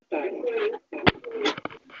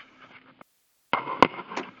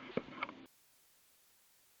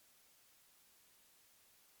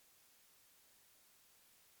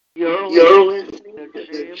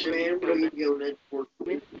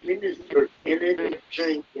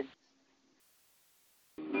drinking.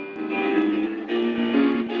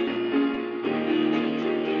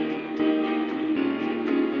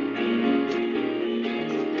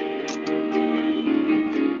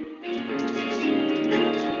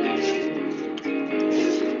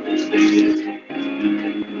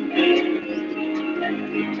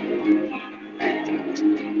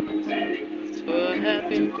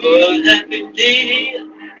 Oh, happy day,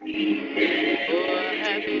 Oh,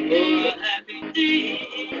 oh, happy day,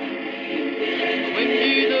 when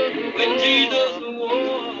Jesus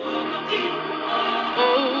walked,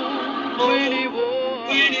 when he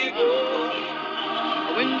walked,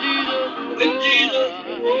 when Jesus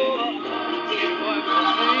walked, he wiped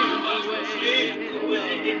my sins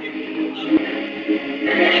away.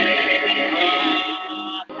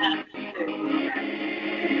 Ah,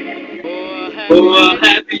 happy oh,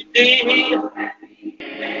 happy day,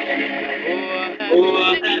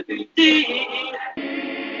 oh, happy day,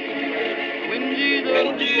 when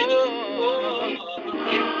Jesus walked,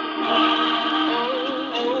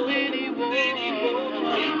 oh, when he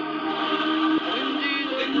walked, when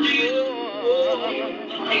Jesus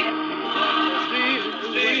walked, wipe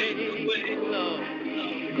my sins away.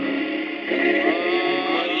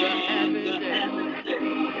 Oh, the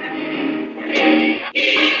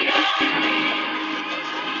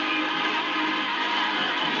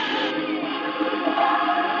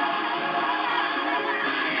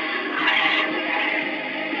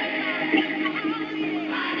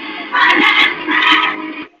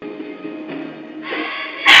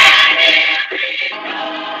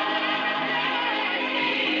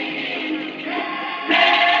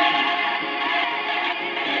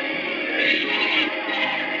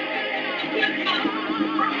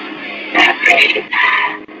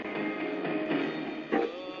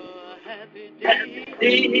happy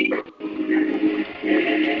day,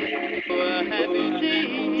 oh, happy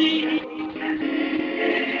day,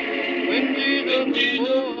 when Jesus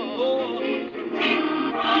walked,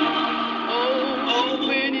 oh,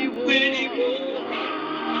 when he walked,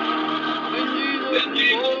 when Jesus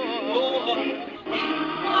walked,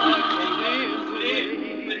 he wiped my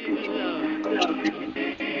sins away.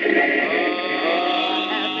 Oh,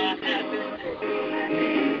 happy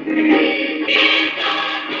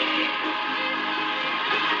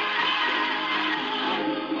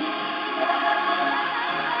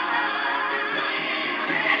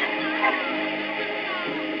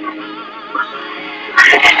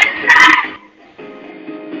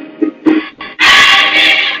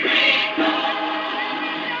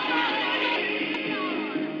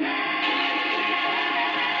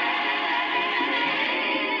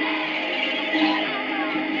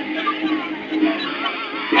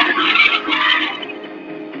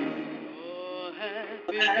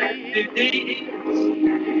happy day, oh,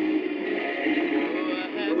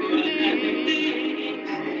 happy day,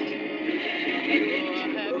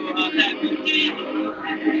 oh, happy day.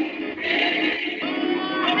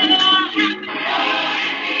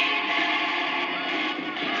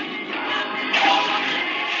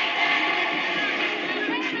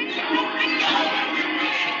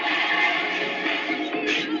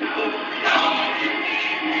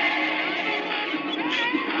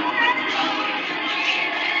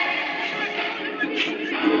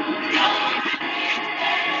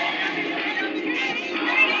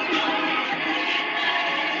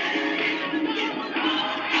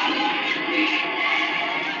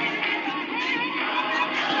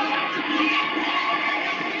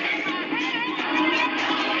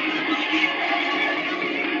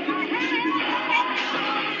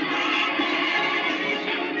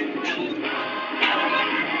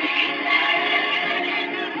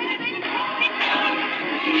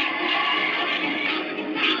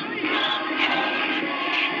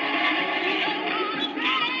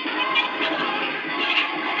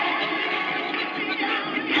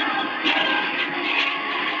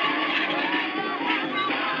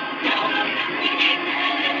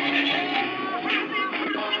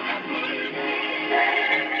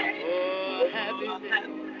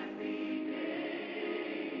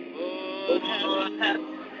 Oh, happy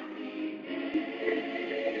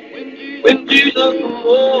when Jesus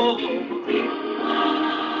walked,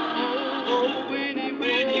 oh, when he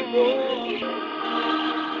walked,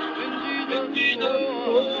 when Jesus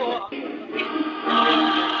walked, he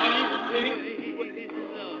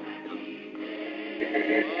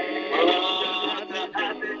oh, the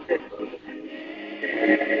happy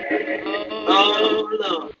oh,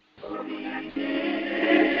 Lord,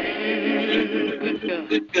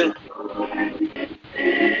 good God,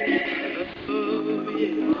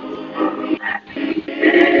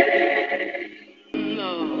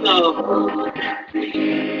 Lord.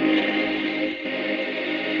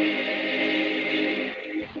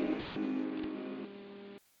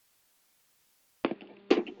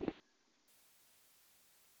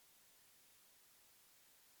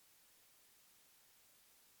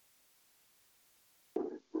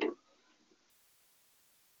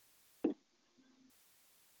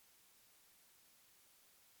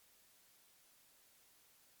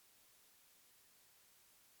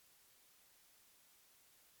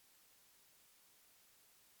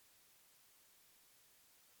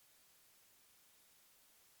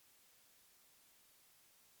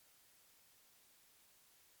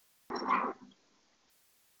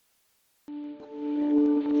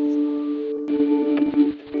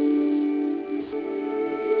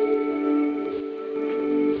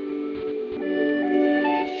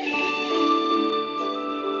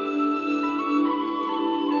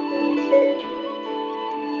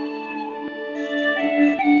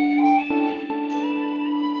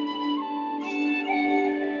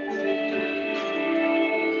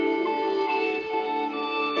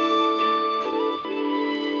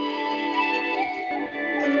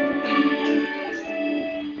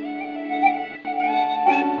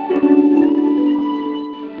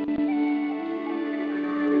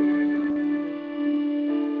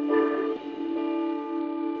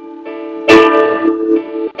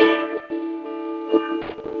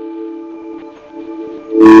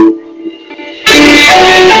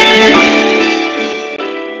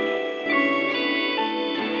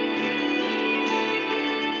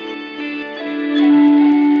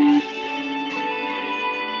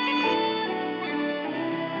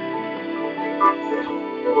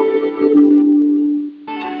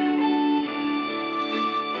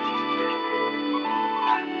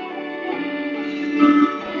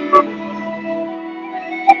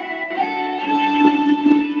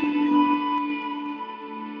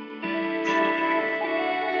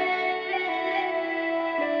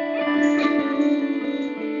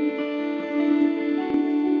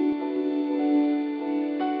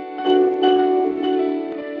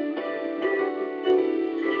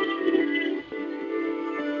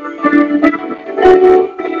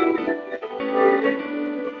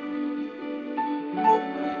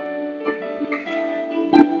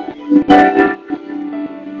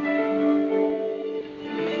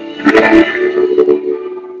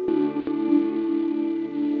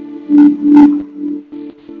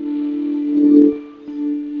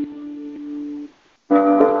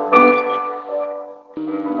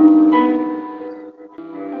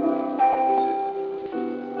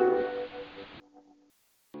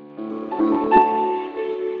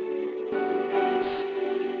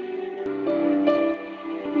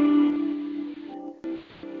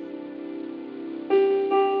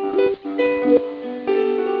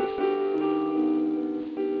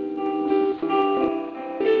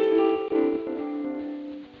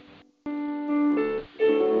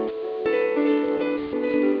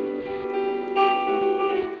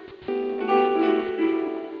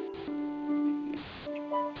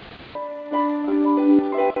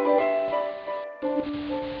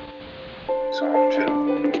 Psalm 2.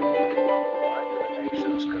 Why do the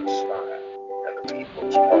nations conspire, and the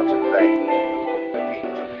peoples plot in vain? The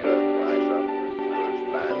kings of the earth rise up, and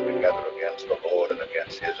plan together against the Lord and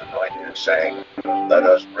against his anointed, saying, let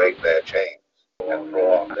us break their chains and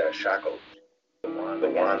throw off their shackles. The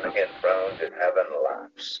one enthroned in heaven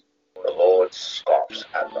laughs. The Lord scoffs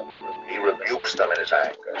at them. He rebukes them in his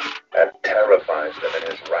anger and terrifies them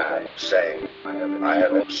in his wrath, saying, I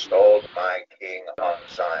have installed my king on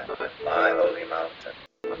Zion, my holy mountain.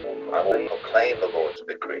 I will proclaim the Lord's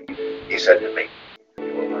decree. He said to me,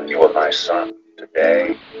 you are my son.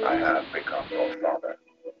 Today I have become your father.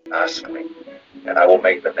 Ask me, and I will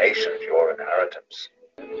make the nations your inheritance,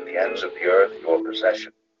 the ends of the earth your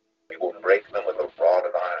possession. You will break them with a rod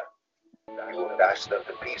of iron. You will dash them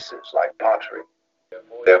to pieces like pottery.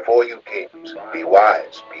 Therefore, you kings, be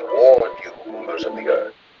wise, be warned, you rulers of the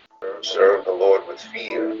earth. Serve the Lord with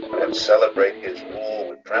fear and celebrate his rule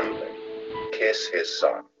with trembling. Kiss his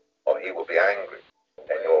son, or he will be angry,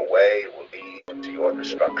 and your way will lead to your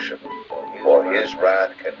destruction. For his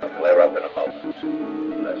wrath can flare up in a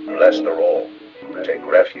moment. Blessed are all who take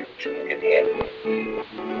refuge in him.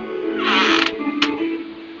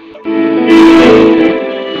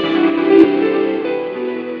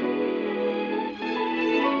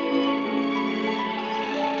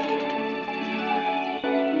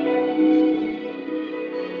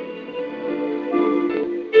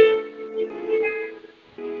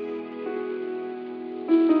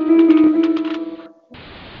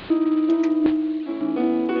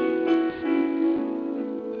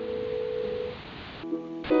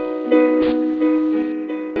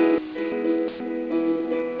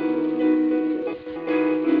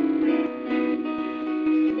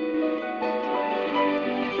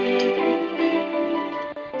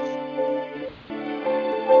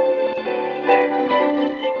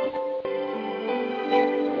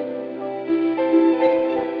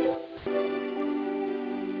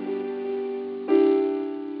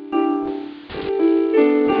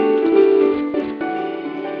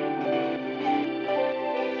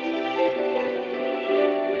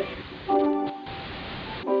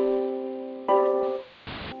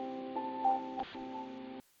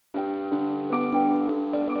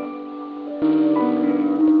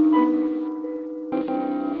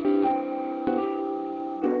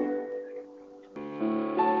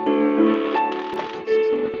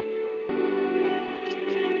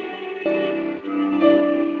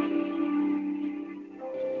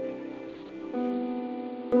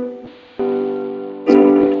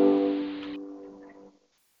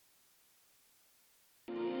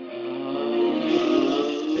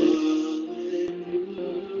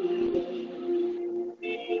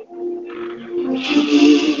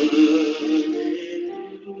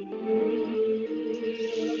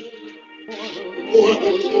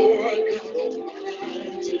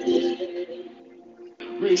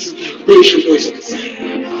 Raise your voice and sing.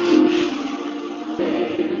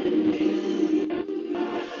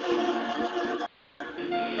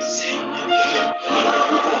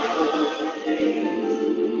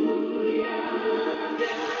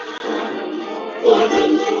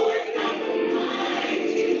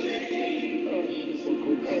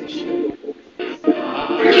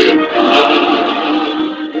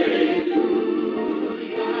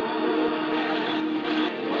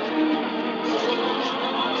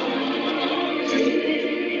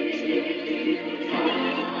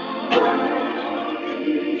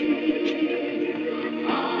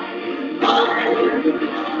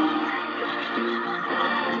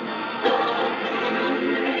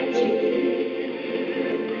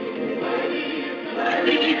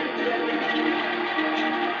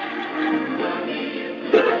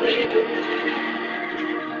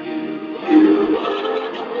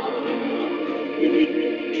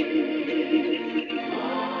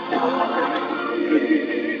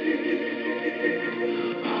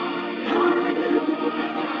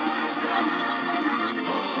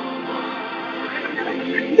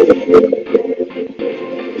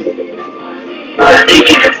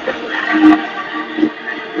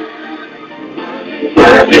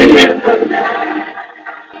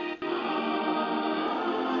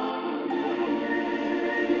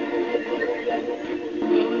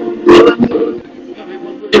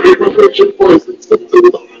 Everyone raise your voice and sing to the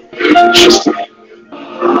Lord. Just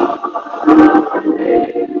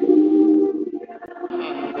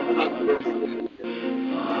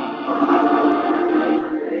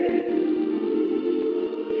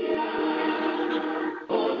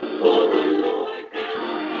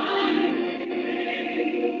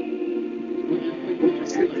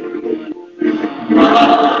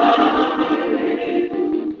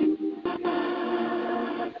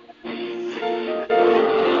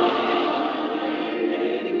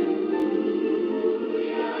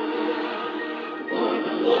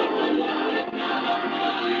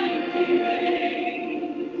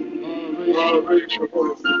raise your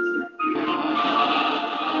voice.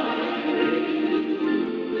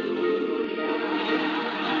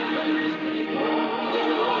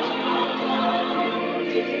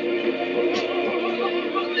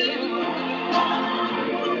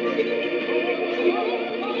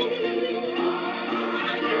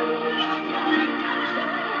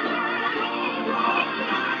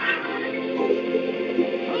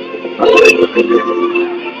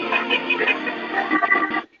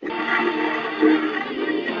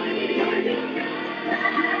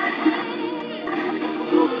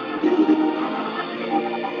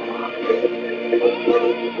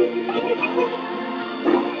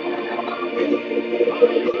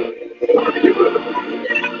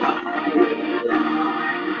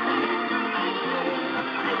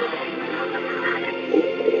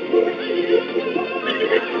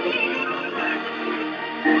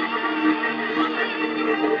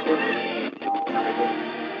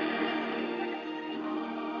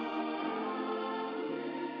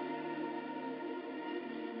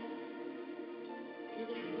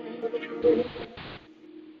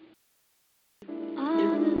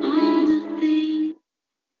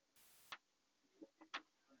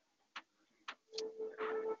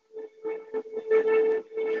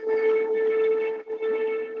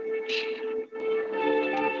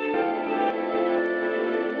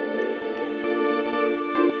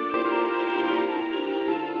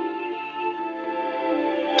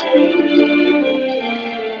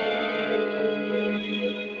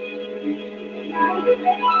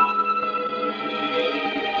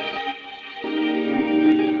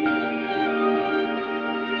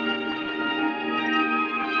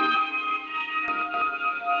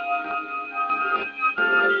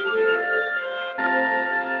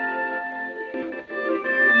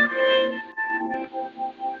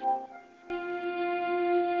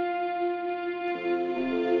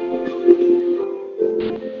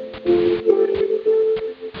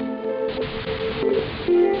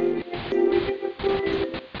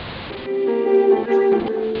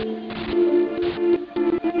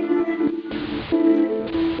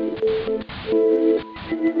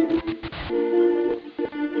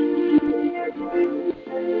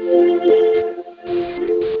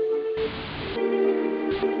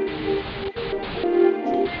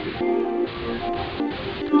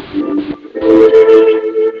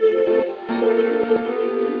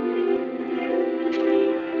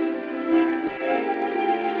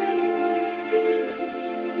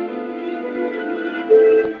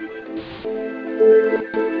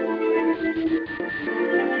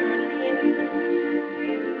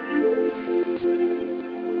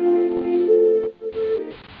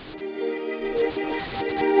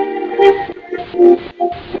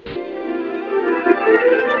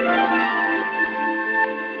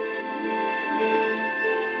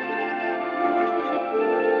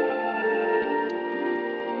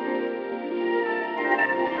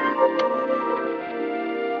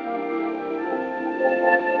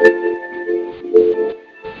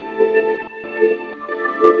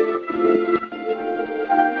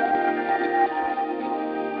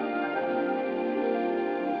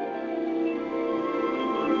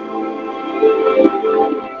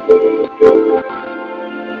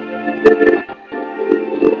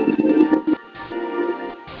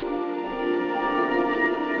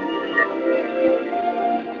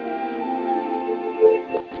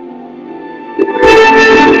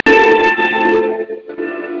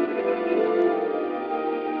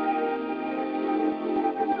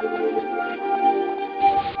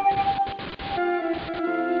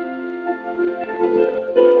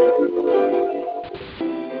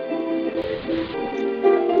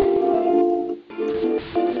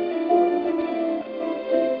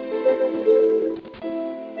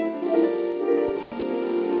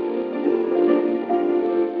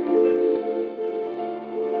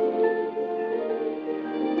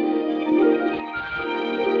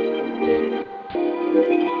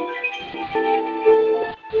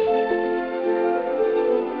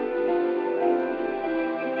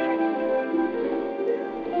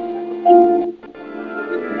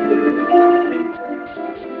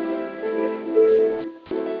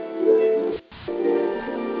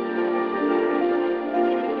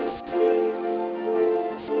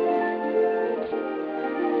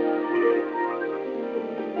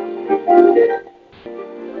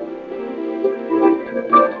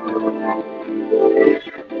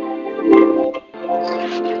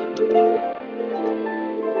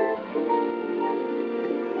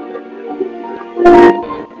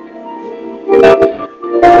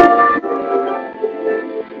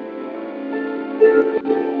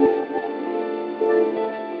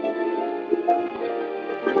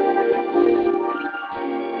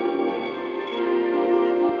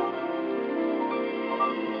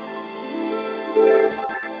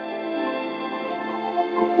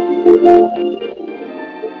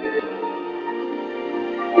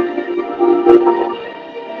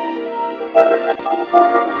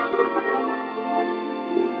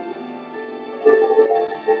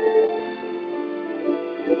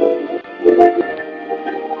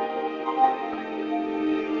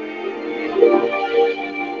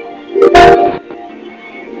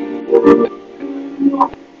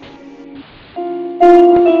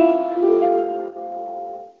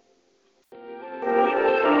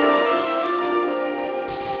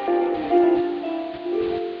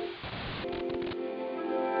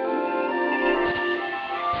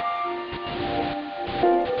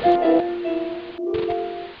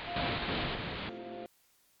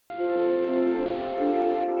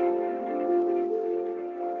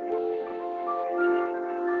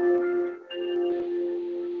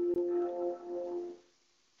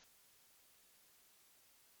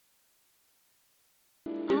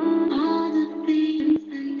 All the things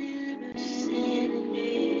I never said and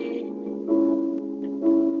did,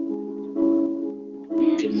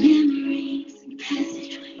 the memories and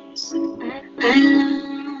passageways I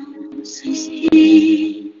long to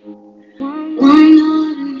see. One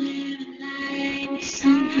ordinary life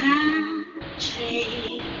somehow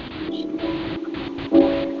changed.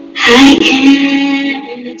 I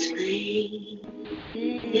can't explain.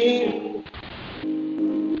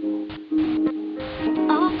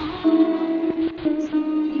 All those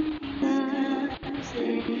stars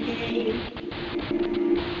and names.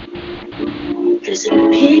 There's a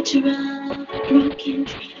picture of a broken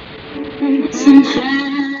dream,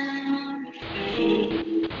 somehow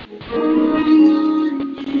afraid. One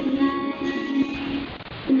ordinary life,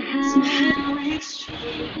 somehow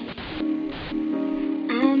extreme.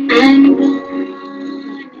 I'm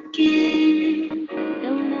born again,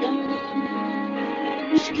 don't understand.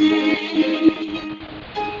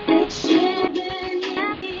 It's 7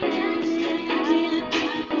 years and I'm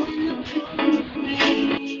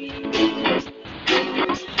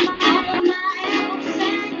all my hopes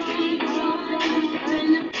and dreams are in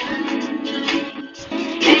the past.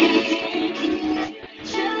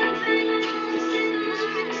 Should have been lost in my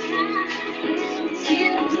time till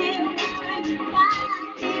you were mine,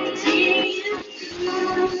 till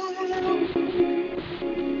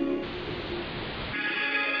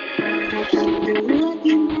you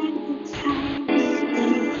looking back the time,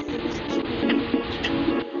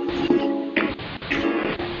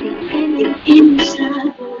 the image of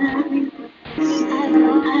love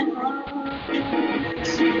I've lost.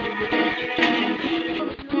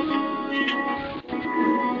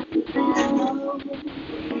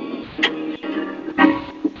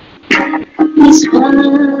 This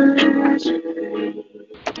was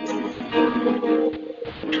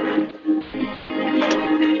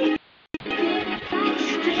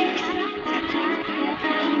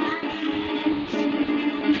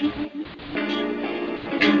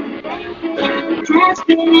has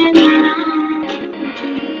been around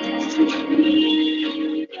to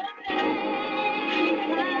me.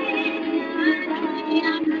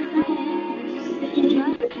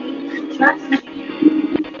 Trust me,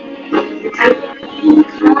 you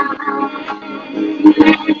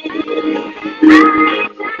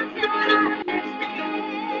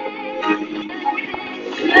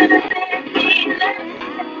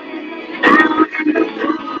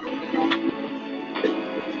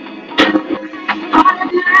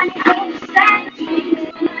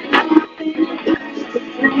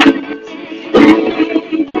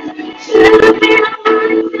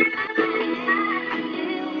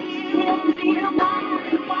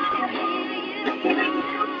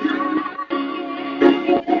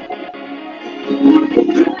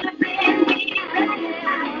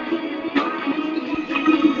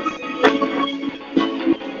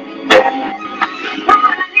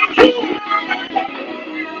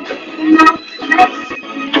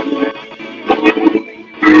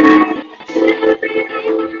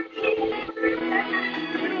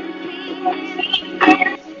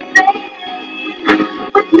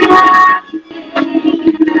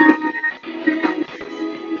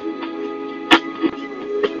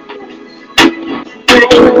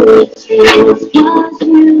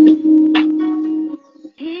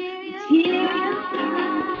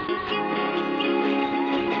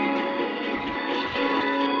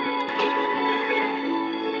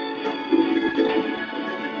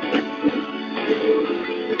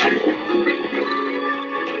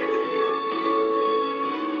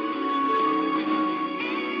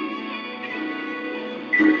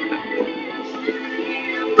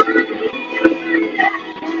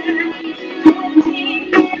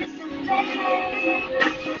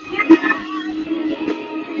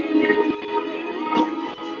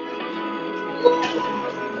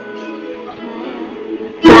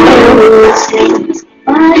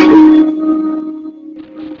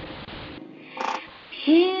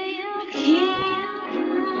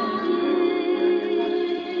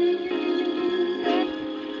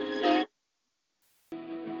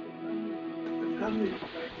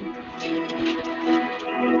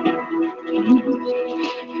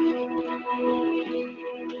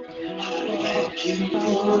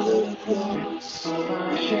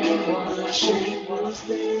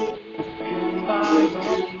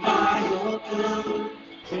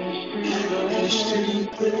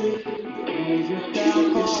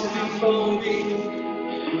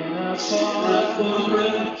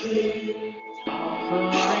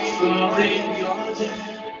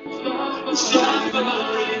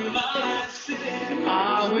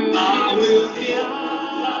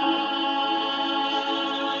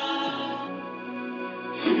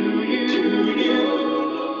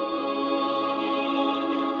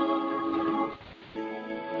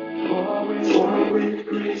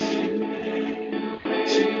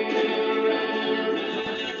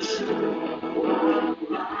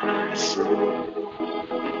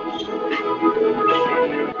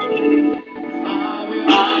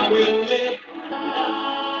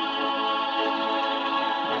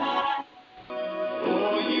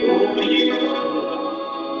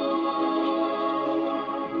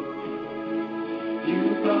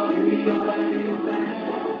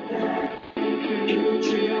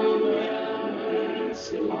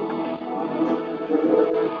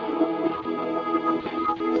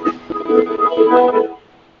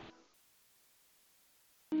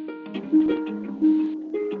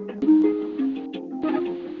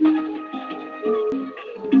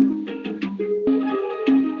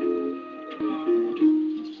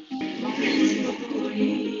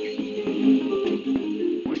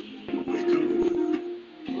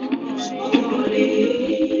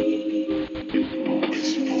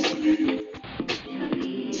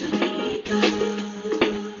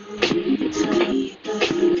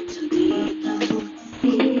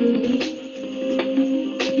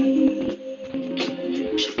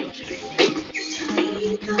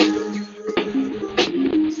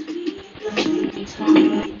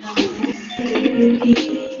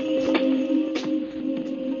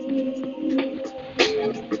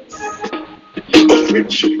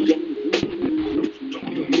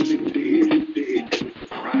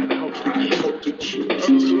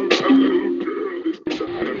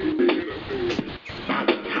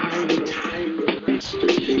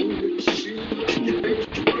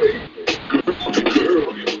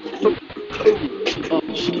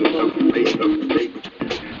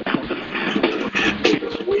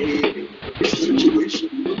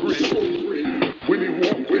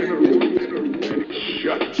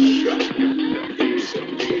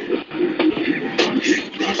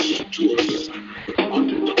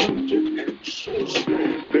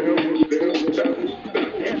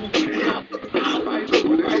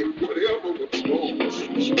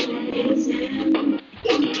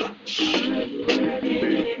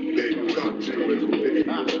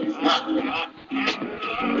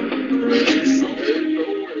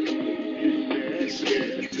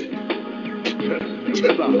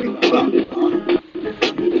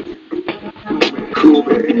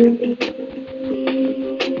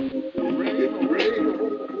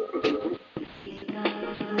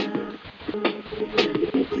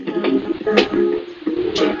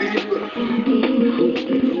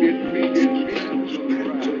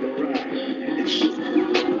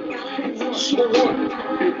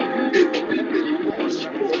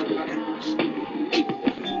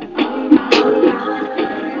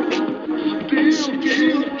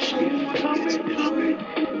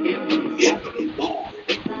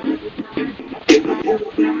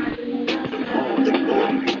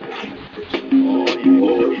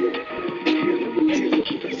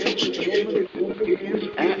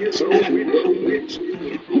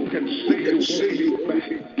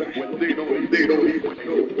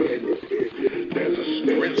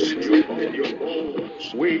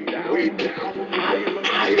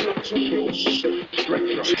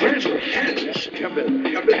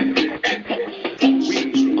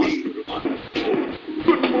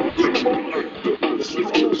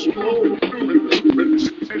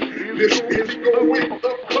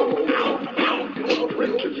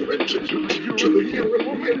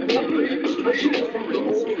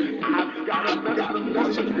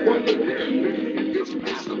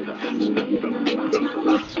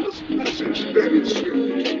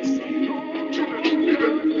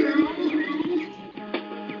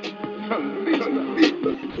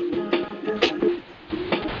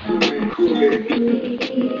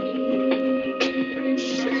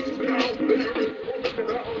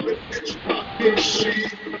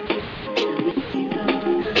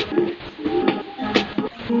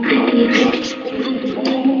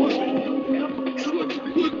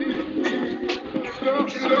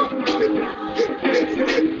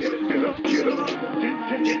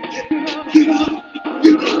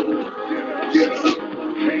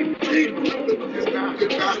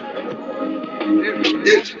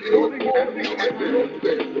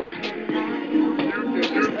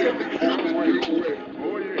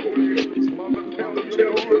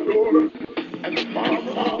daughter, and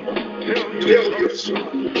Father, tell your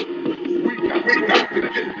son, we got to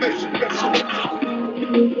get this message out.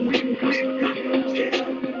 We got to tell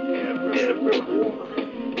everyone.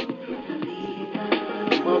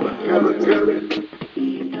 Mother, tell it.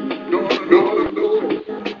 Daughter,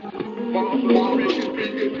 Father,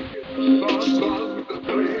 speaking. Son,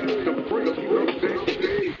 declare the breaking of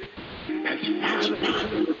day. As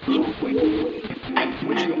finally and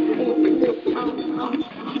when you open your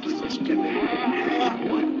mouth, Jesus can have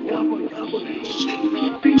whatever you say.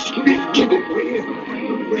 Speak to the wind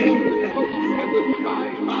and the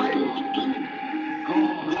tide.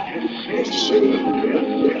 God has said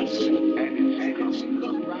yes, and it's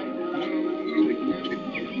coming right here to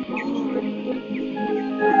you.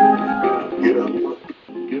 Get up.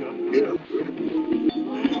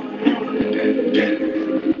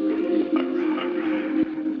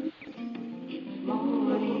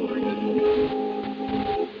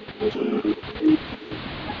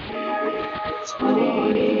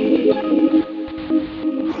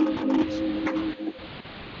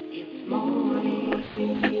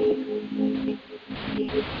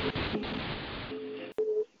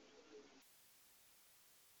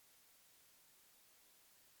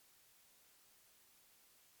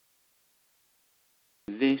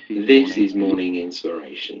 This is Morning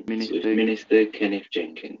Inspiration with Minister Kenneth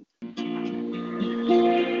Jenkins.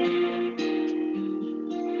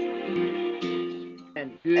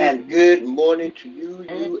 And good morning to you,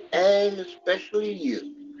 and especially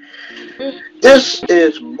you. This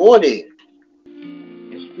is Morning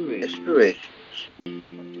Inspirations.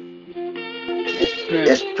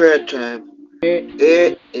 It's prayer time.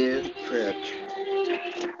 It is prayer time.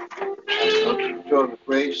 I come to the throne of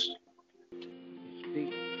grace,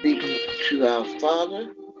 speak to our Father,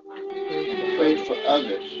 and pray for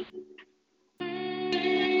others.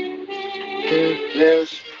 Let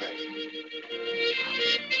us pray.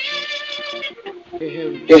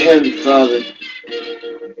 Dear Heavenly Father,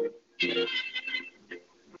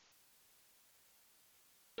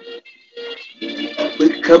 we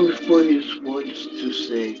come before you this morning to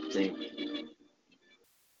say thank you.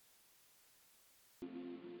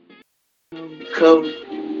 Come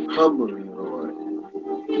humbly, Lord,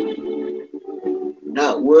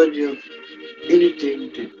 not worthy of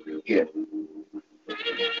anything to get,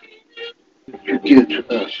 to give to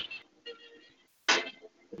us.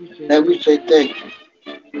 And we say thank you.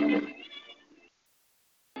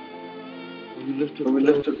 When we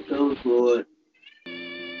lift up those, Lord,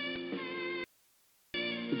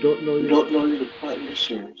 who don't know you to pardon their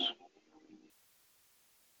sins,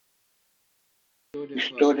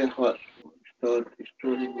 restore their hearts,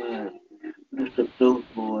 restore their minds. Lift up those,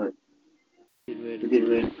 Lord, who get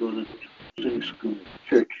ready to go to Sunday school,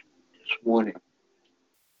 church this morning.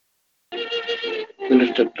 We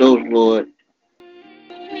lift up those, Lord,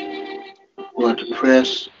 who are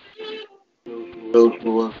depressed, those,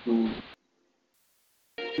 Lord, who are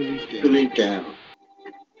feeling down.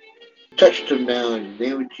 Touch them now in the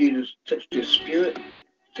name of Jesus. Touch their spirit,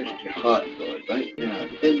 touch their heart, Lord, right now,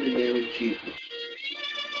 in the name of Jesus.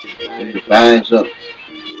 And rise up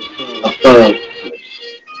above.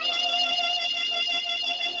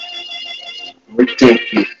 We thank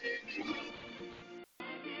you.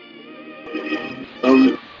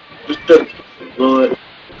 Lift up, Lord,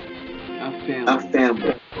 our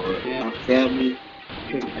family, Lord, our family,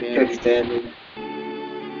 church family,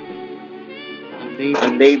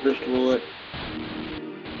 our neighbors, Lord,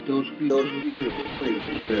 those we could pray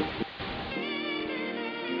for.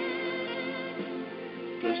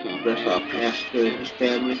 Bless our pastor and his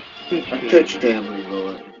family, our church family,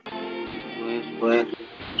 Lord. Bless,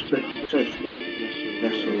 touch,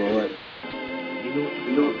 bless the Lord. You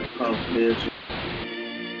know what the problem is.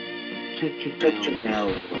 Touch it now,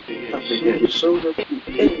 Lord. Touch it so that we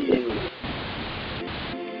can.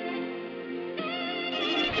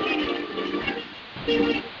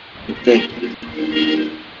 Thank you.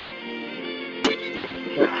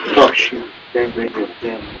 Touch you, then bring your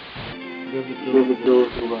family. Deliver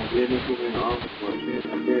those who are innocent and awkward.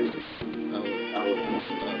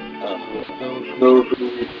 Those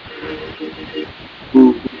who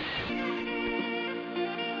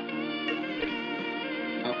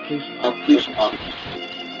our police officers,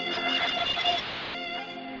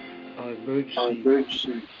 our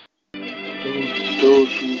emergencies, those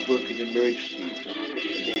who work in emergencies.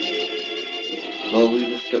 Lord, we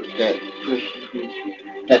lift up that person who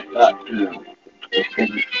had not to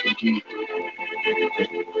indeed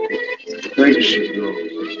emergency, Lord.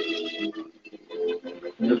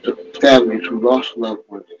 We lift up families who lost loved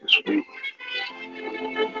ones this week.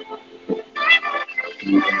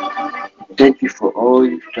 Thank you for all all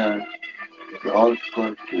you've done, for all it's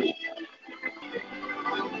going to do.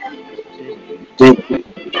 Thank you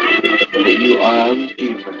that you are our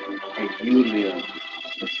Redeemer, and you live.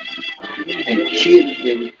 In Jesus'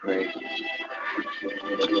 name we pray.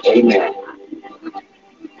 Amen.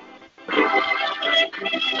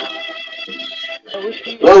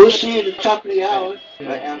 Well, we'll see you at the top of the hour,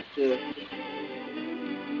 right after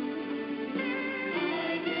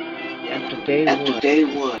day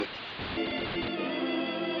one.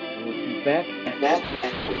 We'll be back And that's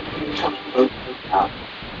at the top of the hour.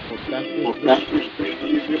 for Gospel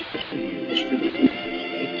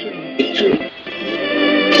It's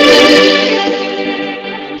true.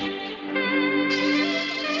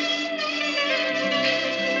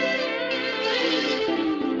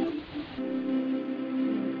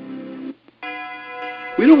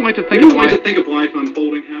 We don't like to think of life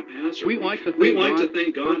unfolding haphazardly. We like to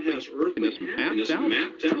think God has earthly happiness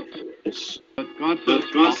mapped out for us. But God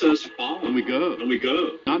God says follow, and we go,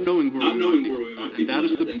 not knowing where we might be. And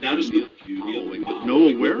that is the beauty of following,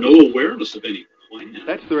 following, with no awareness. no awareness of any plan.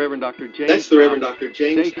 That's the Reverend Dr. James. That's the Reverend Dr.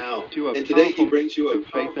 James Today, Howe. to a And today he powerful brings you a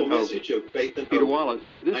message of faith powerful and hope. message of faith and Peter hope. Wallace.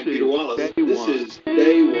 I'm Peter Wallace. Day This one. is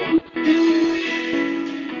day one.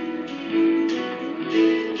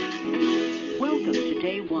 Welcome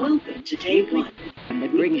to Day One.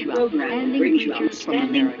 That brings you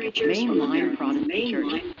outstanding preachers from America's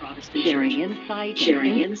mainline Protestant churches,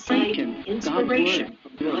 sharing insight and inspiration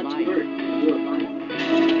from God's Word for your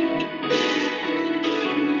life.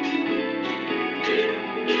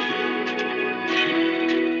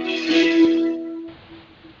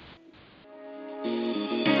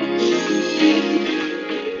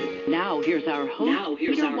 Now here's our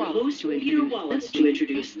host, Peter Wallace, to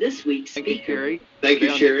introduce this week's Thank you, speaker. Sherry. Thank you,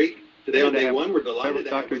 Sherry. Today on Today day one, we're delighted to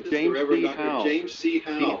have Dr. with us James the Reverend C. Dr. Howe, James C.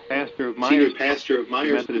 Senior Howe, pastor of Senior Myers pastor of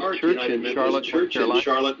Myers Methodist Park Church United in Methodist Charlotte, Church North in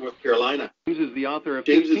Charlotte, North Carolina. James is the author of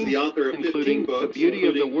James 15 is the author of 15 including books, The Beauty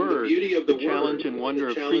of the including Word, The Beauty of the The Challenge Word, and Wonder The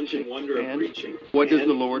of Challenge Preaching, and Wonder of and Preaching. What Does And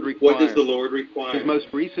the Lord Require? What Does the Lord Require? His most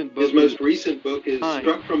recent book His most recent book is Behind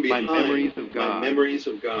Struck from My Behind, Memories of My God. Memories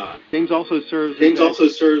of God. James also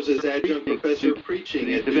serves as adjunct professor of preaching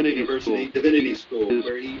the at Duke Divinity University School. Divinity School, His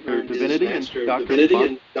where he Master of earned his Divinity and Master of Doctor of Divinity Philosophy.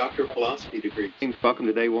 and Doctor of Philosophy degrees. James, welcome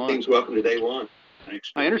to Day One. James, welcome to day one.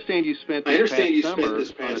 Thanks. I understand you spent I this understand you past spent summer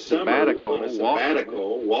this on a past summer sabbatical on a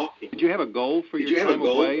sabbatical walking. Did you have a goal for Did your you have a time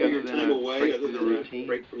goal away for other your than time a away break other from the than a routine?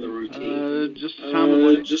 break from the routine? Just time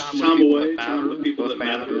away, Just time time with away, people that time with matter, people with that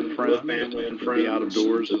matter, family and with friends, family and to friends, be out of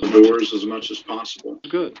doors as much as possible.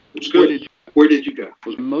 Good. It was Where good. did you Where did you go? It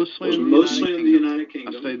was mostly in the United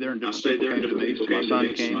Kingdom. I stayed there and different people came to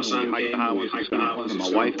me. So my son came, and we hiked the highways in Scotland, and my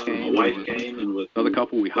wife came, and with another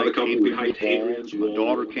couple we hiked Hadrian's Wall. My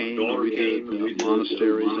daughter came, and we did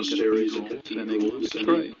monasteries and cathedrals. It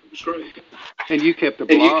was great. And you kept a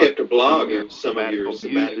And you blog. kept a blog of some of your sabbatical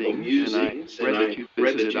sabbatical musings, and I read that you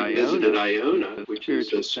visited Iona, which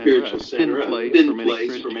is a spiritual center, a thin thin place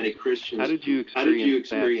place for many Christians. How did you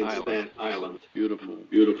experience that island?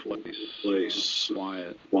 Beautiful place,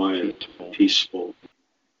 quiet, peaceful.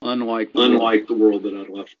 Unlike the world that I'd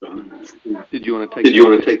left behind. Did you want to take Did you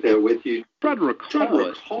want to take that with you? Try to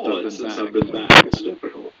recall it since I've been back. It's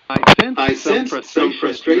difficult. I sensed some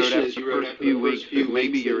frustration as you wrote after after the the first few weeks,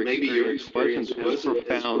 maybe that maybe your experience wasn't as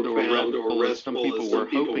profound or restful as some people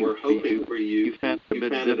were hoping for you. You found it a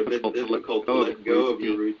bit difficult to let go of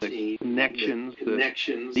your routine. Connections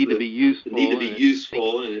that need to be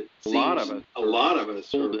useful, and it seems a lot of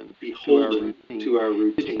us are beholden to our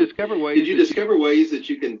routine. Did you discover ways that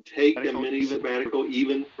you can take a mini sabbatical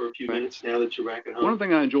even for a few minutes now that you're back at home? One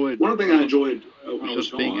thing I enjoyed was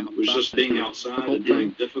just being outside and doing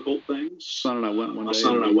difficult things. My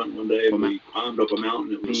son and I went one day and we climbed up a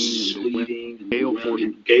mountain. It was sleeting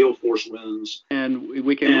and gale force winds. And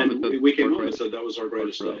we came home and said that was our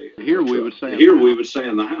greatest day. Here we would stay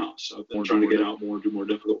in the house. I've been trying to get out more, do more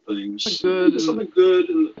difficult things. Something good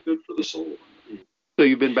and good for the soul. So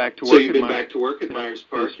you've been back to work at Myers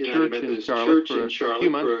Park United Methodist Church for a few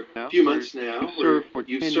months now.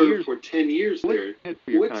 You've served for 10 years there.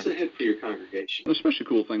 What's ahead for your congregation? The especially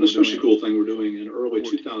cool thing we're doing in early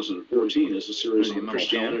 2014 is a series on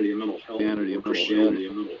Christianity and mental health, Christianity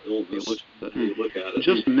and mental illness. That we look at it.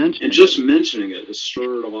 Just mentioning it has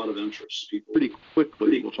stirred a lot of interest. People pretty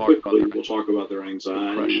quickly will talk about their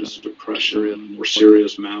anxieties, depression, more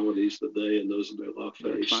serious maladies that they and those that they love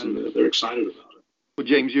face, and they're excited about it. Well,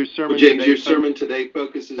 James, your sermon today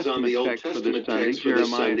focuses on the Old Testament text for this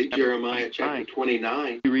Sunday, Jeremiah chapter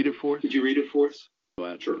 29. Did you read it for us? Could you read it for us?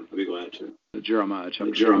 Sure, I'd be glad to. Jeremiah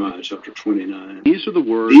chapter 29. These are the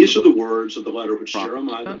words of the letter which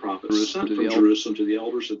Jeremiah the prophet sent from Jerusalem to the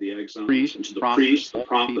elders of the exiles, and to the priests, priests, the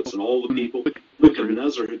prophets, and all the people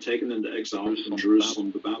Nebuchadnezzar had taken into exile from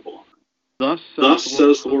Jerusalem to Babylon. Thus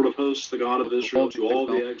says the Lord of hosts, the God of Israel, to all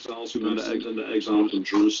the exiles whom I sent into exile from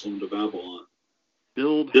Jerusalem to Babylon.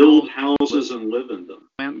 Build houses and live in them.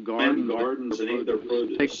 Plant gardens and eat their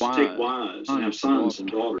produce. Take wives and have sons and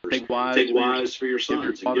daughters. Take wives for your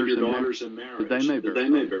sons and give your daughters in marriage, that they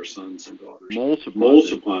may bear sons and daughters.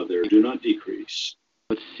 Multiply there, do not decrease.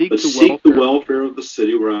 But seek the welfare of the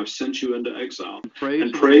city where I have sent you into exile,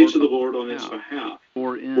 and pray to the Lord on its behalf.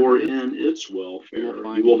 For in its welfare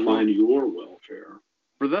you will find your welfare.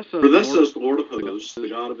 For thus says the Lord of hosts, the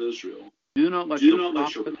God of Israel. Do not let your your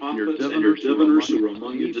prophets and your diviners who are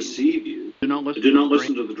among you deceive you. Do not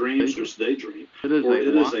listen to the dreams which they dream. It is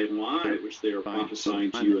a lie which they are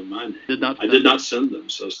prophesying to you in my name. I did not send them,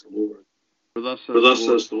 says the Lord. For thus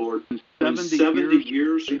says the Lord, when 70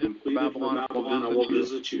 years are completed for Babylon, I will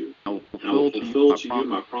visit you. I will fulfill to you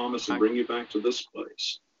my promise and bring you back to this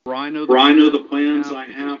place. For I know the plans I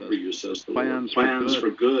have for you, says the Lord, plans for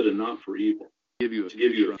good and not for evil, to give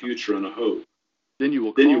you a future and a hope. Then you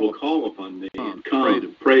will call upon me and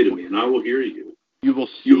come, pray to me, and I will hear you. You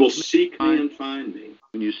will seek me and find me.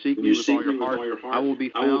 When you seek me with all your heart, I will be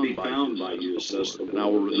found by you, says the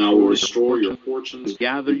Lord. And I will restore your fortunes,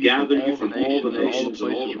 gather you from all the nations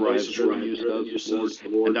and all the places where I have driven you, says the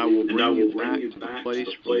Lord, and I will bring you back to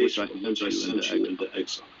the place from which I sent you into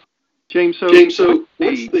exile. James, so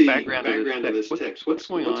what's the background of this text? What's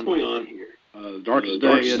going on here? Darkest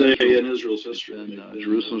day in Israel's history.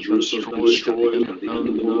 Jerusalem's been destroyed.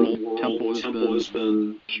 The world temple has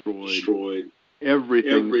been destroyed.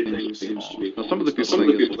 Everything seems to be. Now, some of the people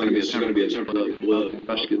think it's going to be a temporary blip.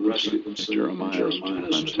 Rescue them. Jeremiah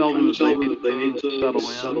is telling them that they need to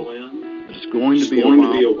settle in. It's going to be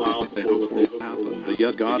a while before what they hope will. But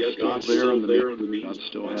yet God's still there in the meantime. God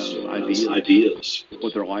still has ideas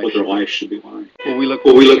what their life should be like. Well, we look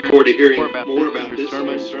forward to hearing more about this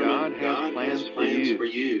sermon. God has plans for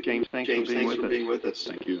you. James, thanks for being with us.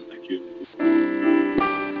 Thank you.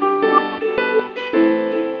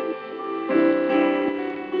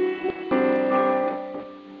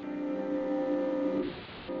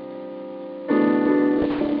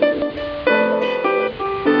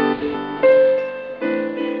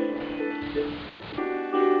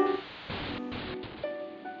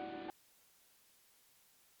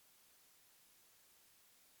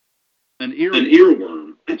 An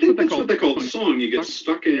earworm. I think that's what they call the song. You get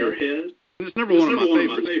stuck in your head. It's never one of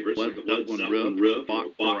my favorites. Like a Led Zeppelin riff, Bach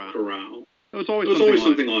chorale. It was always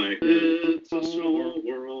something like, it's a small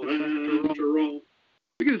world after all.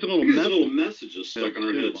 Because it's a little messages stuck in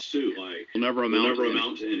our heads too, like will never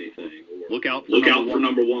amount to anything. Or look out for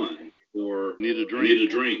number one. Or need a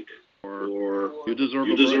drink. Or you deserve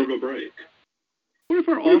a break. What if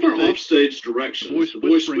our offstage directions, the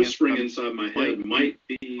voice whispering inside my head might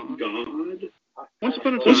be God? Once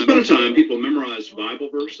upon a time, people memorized Bible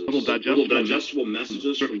verses, little digestible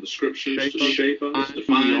messages from the Scriptures to shape us,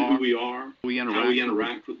 define who we are, how we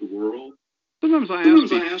interact with the world. Sometimes I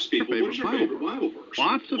ask people, what's your favorite Bible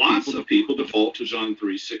verse? Lots of people default to John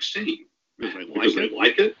 3:16 because they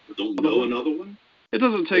like it, but don't know another one. It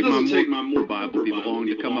doesn't take my more Bible people long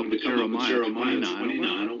to come up with Jeremiah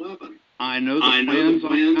 29:11. I know the plans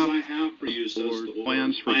I have for you, says the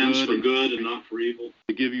Lord, plans for good and not for evil,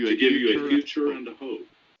 to give you a future and a hope.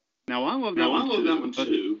 Now I love that one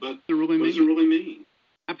too, but what does it really mean?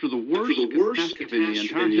 After the worst catastrophe in the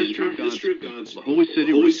entire history of God's the holy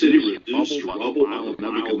city reduced to rubble by the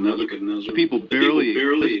Nile of Nebuchadnezzar, people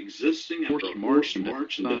barely existing after a forced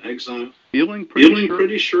march into exile, feeling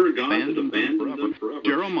pretty sure God had abandoned them forever.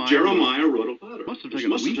 Jeremiah wrote a letter. Must have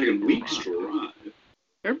taken weeks to arrive.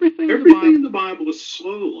 Everything in the Bible is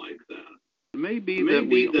slow like that. It may be that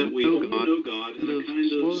we only know God in a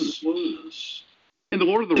kind of slowness. In the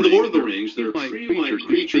Lord of the Rings, there are tree-like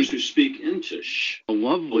creatures who speak Intish, a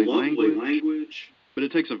lovely language, but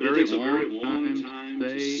it takes a very long time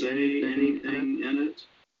to say anything in it.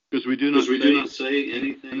 Because we do not say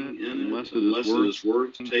anything in it unless it is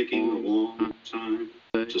worth taking a long time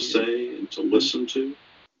to say and to listen to.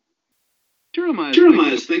 Jeremiah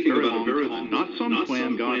is thinking about a very long time, not some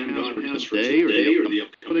plan God has for today or the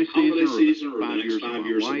upcoming holiday season or the next 5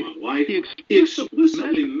 years of my life. He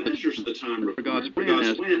explicitly measures the time for God's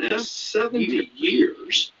plan as 70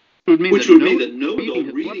 years, which would mean that no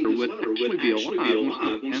adult reading his letter would actually be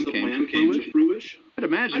alive once the plan came to fruition. I'd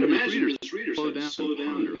imagine his readers had slowed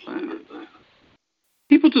down and pondered that.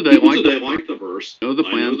 People today like the verse, know the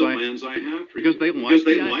plans I have for because you.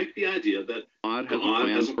 they like the idea that God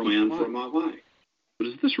has a plan for my life. But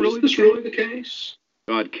is this really the case?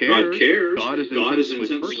 God cares. God is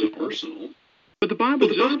intensely personal. But the Bible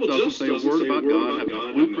doesn't say a word about God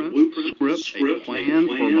having a blueprint, script, a plan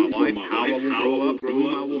for my life, how I will grow up,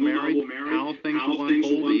 whom I will marry, how things will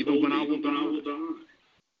unfold, even when I will die.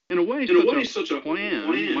 In a way, such a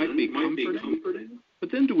plan might be comforting. But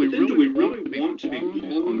then do we really want to be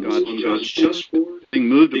on God's chessboard, being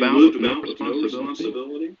moved about with no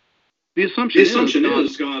responsibility? The assumption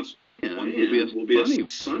is God's plan will be a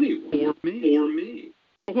sunny one for me.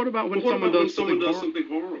 But what about when someone does something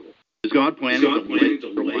horrible? Is God planning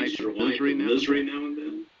to lace your life in misery now and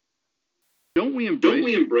then? Don't we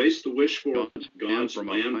embrace the wish for God's plan for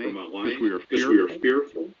my life because we are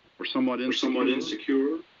fearful or somewhat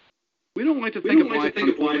insecure? We don't like to think of life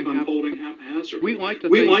unfolding haphazardly. We like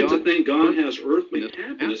to think God has earthly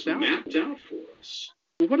happiness mapped out for us.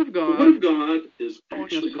 But what if God is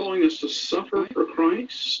actually calling us to suffer for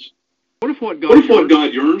Christ? What if what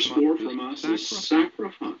God yearns for from us is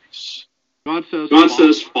sacrifice? God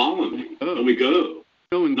says, follow me, and we go,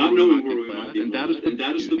 not knowing where we might be led. And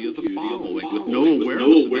that is the beauty of the following, with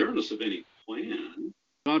no awareness of any plan.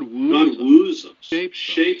 God woos us,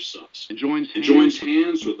 shapes us, and joins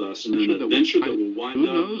hands with us in an adventure that will wind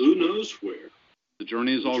up who knows where. The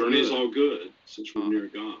journey is all good since we're near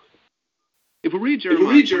God. If we read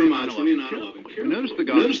Jeremiah 29:11, we notice that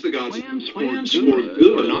God's plans for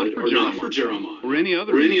good are not for Jeremiah or any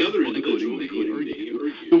other individual, including me or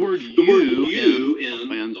you. The word you in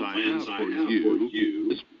plans I have for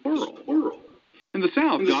you is plural. In the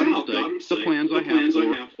South, God would say, the plans I have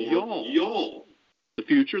for y'all. The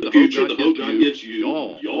future, the hope God gives you,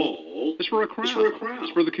 y'all, is for a crowd.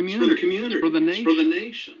 It's for the community. It's for the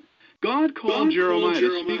nation. God called Jeremiah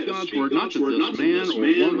to speak God's word, not to this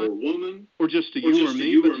man or woman, or just to you or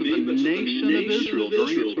me, but to the nation of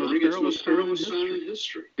Israel during its most perilous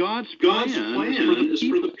history. God's plan is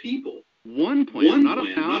for the people. One plan, not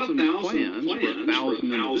 1,000 plans for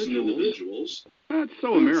 1,000 individuals. That's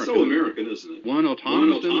so American, isn't it? One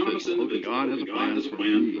autonomous individual, hoping God has a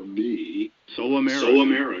plan for me. So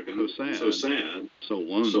American, so sad, so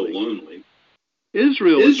lonely.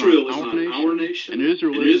 Israel is not our nation, and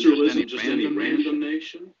Israel isn't just any random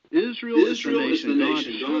nation. Israel is the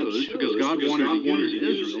nation God chose because God wanted to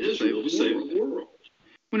use Israel to save the world.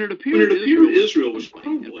 When it appeared Israel was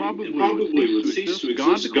crumbling and probably would cease to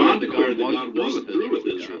exist, God declared that God wasn't through with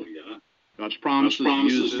Israel yet. God's promises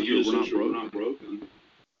to use Israel were not broken.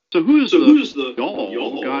 So who's the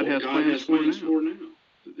y'all God has plans for now?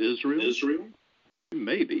 Israel?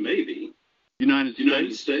 Maybe.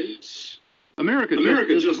 United States? America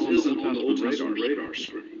just isn't on the Old Testament radar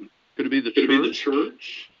screen. Could it be the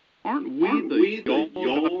church? Aren't we the y'all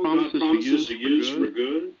God promises to use for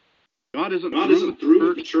good? God isn't through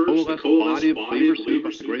with the church, the body of believers who, by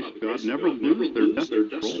the grace of God, never lose their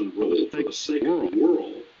destined role for the sake of the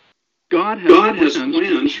world. God has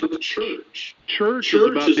plans for the church. Church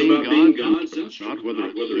is about being God's instrument,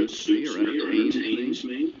 not whether it suits me or entertains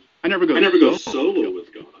me. I never go solo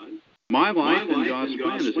with God. My life in God's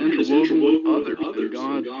plan is interwoven with others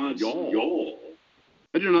than God's y'all.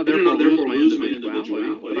 I do not therefore lose my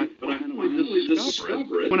individuality, but I finally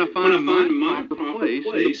discover it when I find my proper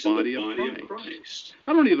place in the body of Christ.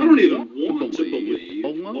 I don't even want to believe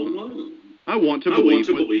alone. I want to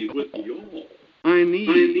believe with y'all. I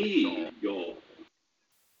need y'all.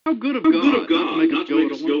 How good of God not to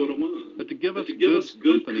make us go it alone, but to give us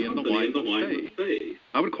good company in the life of faith.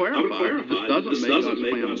 I would clarify that this doesn't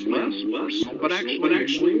make God's plan less personal, but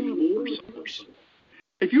actually more personal.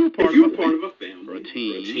 If you were part of a family or a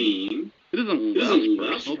team, it isn't less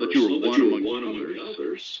personal that you were one among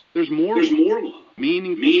others. There's more love,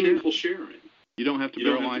 meaningful sharing. You don't have to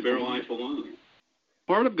bear life alone.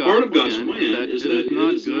 Part of God's plan is that it is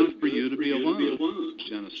not good for you to be alone.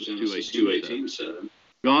 Genesis 2:18 said.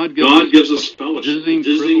 God gives us fellowship,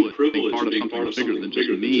 dizzying privilege of being part of something bigger than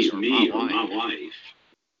just me or my life.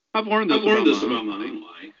 I've learned this about my own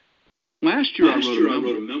life. Last year I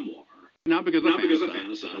wrote a memoir. Not because I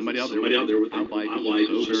fantasize. Somebody out there with my life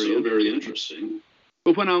is so very interesting.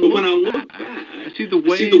 But when I look back, I see the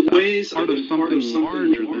ways I'm part of something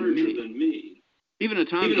larger than me. Even at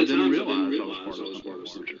times I didn't realize I was part of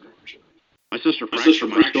something larger. My sister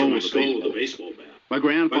fractured my skull with a baseball bat. My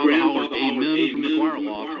grandfather hollered amen from the choir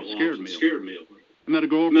loft and scared me. I met a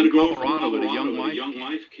girl from Colorado at a young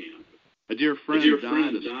life camp. A dear friend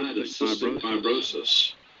died of cystic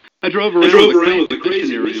fibrosis. I drove around with a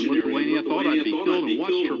crazy missionary in Lithuania. I thought I'd be killed and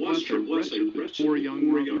watched her bless her poor young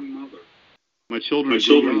mother. My children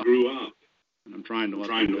grew up. and I'm trying to let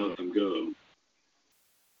them go. go.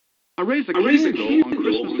 I raised a candle on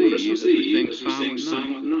Christmas Eve as we sing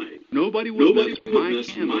Silent Night. Nobody would miss my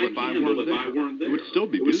candle if I weren't there. It would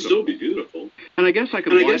still be beautiful. And I guess I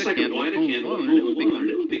could light a candle at home alone, and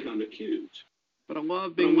it would be kind of cute. But I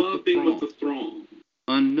love being with the throng.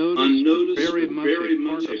 Unnoticed, very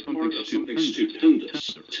much a part of something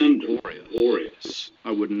stupendous, tender, glorious.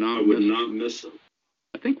 I would not miss it.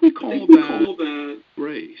 I think we call that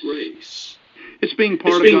grace. It's being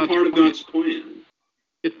part of God's plan.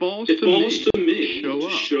 It falls to me to show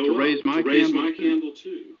up, to raise my candle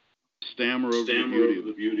too. Stammer over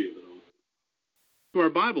the beauty of it all. To our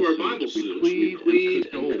Bible students, we plead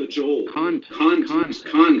and cajole. Context.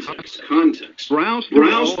 Browse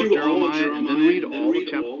through all of Jeremiah and then read all of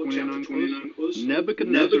chapter 29 closely.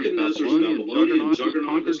 Nebuchadnezzar's Babylonian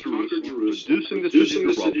juggernauts conquered Jerusalem, reducing the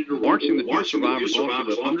city to rubble, marching the few survivors off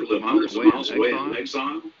to live hundreds of miles away in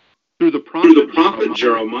exile. Through the prophet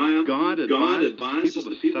Jeremiah, God advises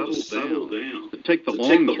people to settle down, to take the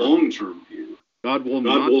long-term view. God will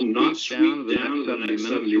not sweep down in the next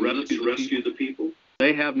 70 minutes to rescue the people.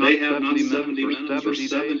 They have not 70 minutes for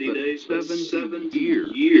 70 days, but 70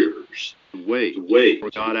 years to wait for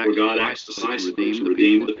God acts decisively to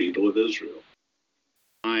redeem the people of Israel.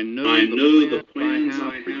 I know the plans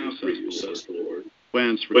I have for you, says the Lord.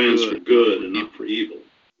 Plans for good and not for evil.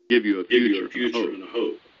 Give you a future and a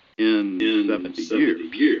hope. In 70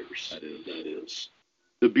 years, that is.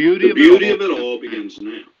 The beauty of it all begins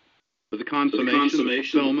now. But the consummation of the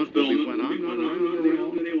fulfillment will be when I'm not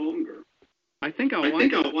around any longer. I think I'll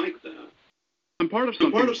like that. I'm part of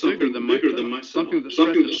something bigger than myself, something that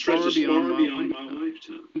stretches far beyond my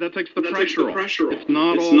lifetime. That takes the pressure off. It's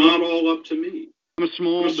not all up to me. I'm a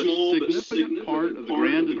small but significant part of the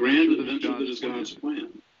grand adventure that is God's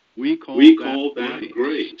plan. We call that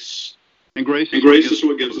grace. And grace is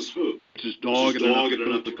what gives us hope. Which is dogged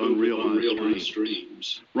enough to cope with unrealized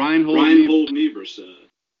dreams. Reinhold Niebuhr said,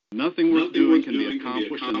 nothing worth doing can be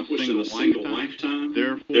accomplished in a single lifetime.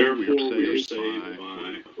 Therefore we are saved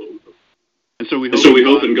by hope. And so we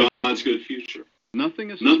hope in God's good future.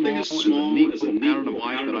 Nothing as small as a neat pattern of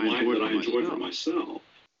life that I enjoy for myself.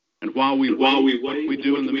 And while we wait, what we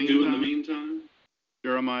do in the meantime,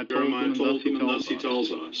 Jeremiah told them, and thus he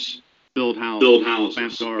tells us. Build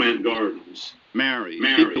houses, plant gardens, marry,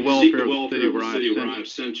 seek the welfare of the city where I have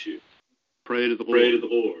sent you. Pray to the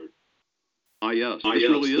Lord. Ah, yes,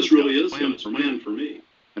 this really is God's plan for me.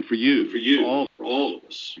 And for you, for all of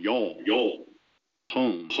us, y'all.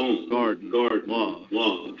 Home, garden,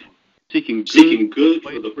 love. Seeking good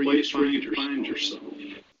for the place where you find yourself.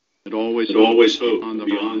 And always hope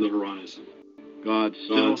beyond the horizon. God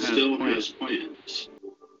still has plans.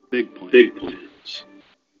 Big plans.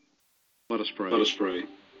 Let us pray.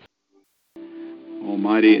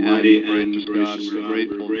 Almighty and gracious God, we're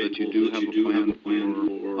grateful that you do have a plan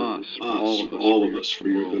for us, for all of us, for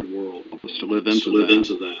your good world. Help us to live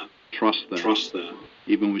into that. Trust that.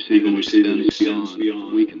 Even when we see that it extends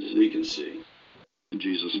beyond we can see. In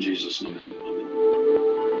Jesus' name.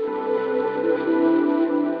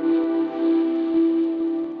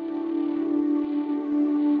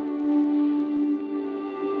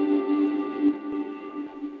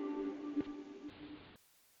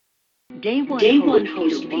 Amen. Day one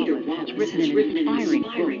host Peter Wallace has written an inspiring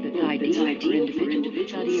book that's ideal for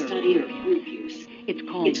individuals to study or group use. It's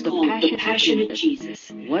called The Passion of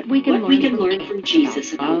Jesus. What we can learn from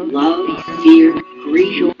Jesus about love, fear,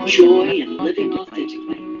 grief, joy, and living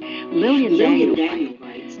authentically. Lillian Daniel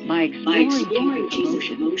writes, by exploring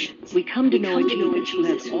Jesus' emotions, we come to know a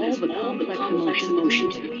Jesus who has all the complex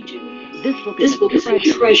emotions we do. This book is a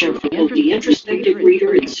treasure for both the introspective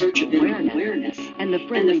reader in search of awareness and the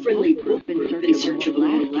friendly group in search of a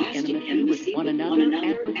more lasting intimacy with one another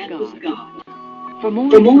and with God. For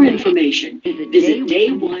more information, visit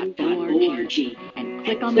day1.org and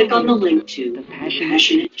click on the link to The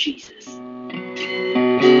Passionate Jesus.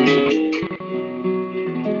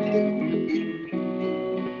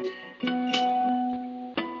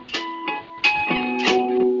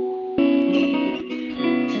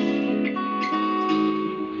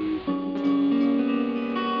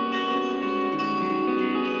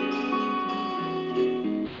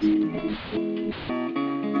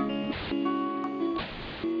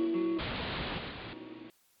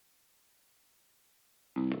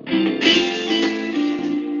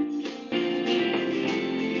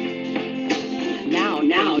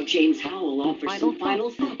 James Howell offers some final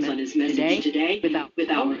thoughts on his message today with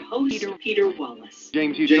our host, Peter Wallace.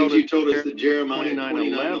 James, you told us that Jeremiah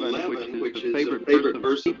 29:11, which is a favorite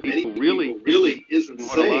verse of many people, really isn't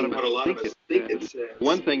saying what a lot of us think it says.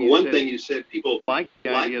 One thing you said, people like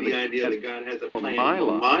the idea that God has a plan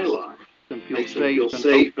for my life. Makes them feel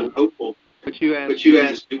safe and hopeful. But you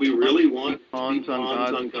asked, do we really want to be pawns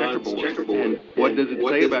on God's checkerboard? And what does it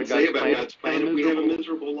say about God's plan if we have a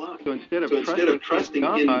miserable life? So instead of trusting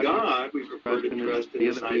in God, we prefer to trust in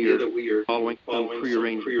this idea that we are following some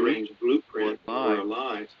prearranged blueprint for our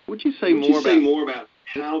lives. Would you say more about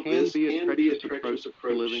how this can be a treacherous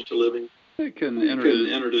approach to living? It can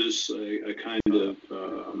introduce a kind of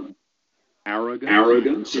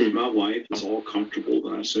arrogance. If my life is all comfortable,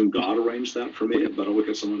 then I assume God arranged that for me. But I look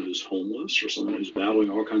at someone who's homeless or someone who's battling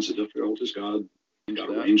all kinds of difficulties, God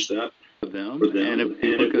arranged that for them. And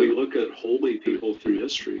if we look at holy people through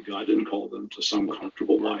history, God didn't call them to some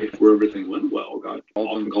comfortable life where everything went well. God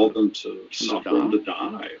often called them to suffer and to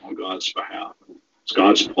die on God's behalf. It's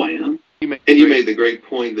God's plan. And you made the great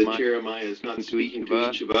point that Jeremiah is not speaking to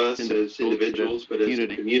each of us as individuals, but as a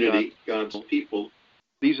community, God's people.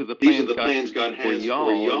 These are the plans God has for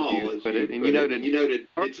y'all. And you noted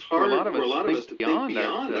it's hard for a lot of us to think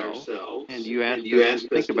beyond ourselves. And you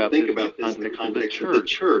asked us to think about this in the context of the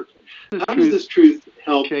church. How does this truth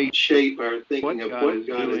help shape our thinking of what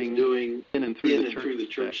God is doing in and through the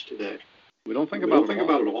church today? We don't think about it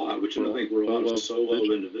a lot, which I think we're a lot of solo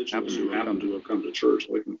individuals who happen to have come to church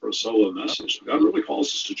looking for a solo message. God really calls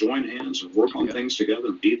us to join hands and work on things together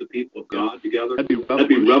and be the people of God together. That'd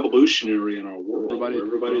be revolutionary in our world where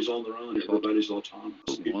everybody's on their own, everybody's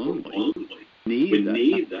autonomous, people are lonely. We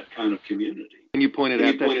need that kind of community. And you pointed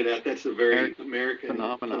out that's a very American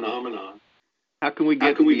phenomenon. How can we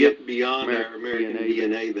get beyond our American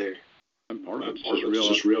DNA there? And part of it's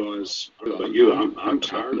just realize about you. I'm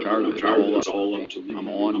tired of it. It's all up to me. I'm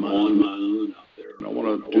on my own out there. I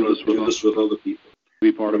want to do this with other people.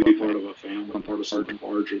 Be part of a family. I'm part of something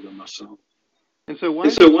larger than myself. And so why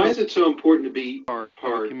is it so important to be part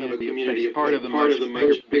of a community, part of the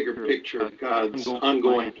much bigger picture of God's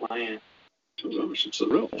ongoing plan? It's a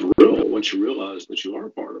thrill once you realize that you are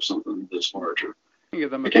part of something that's larger. I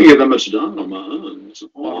can't get that much done on my own. It's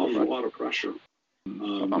an awful lot of pressure. I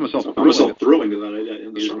find myself thrilling to that idea.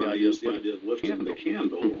 And the idea of lifting the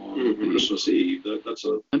candle on Christmas Eve. That's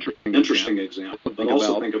an interesting example. But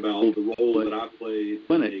also think about the role that I played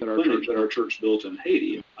in a clinic that our church built in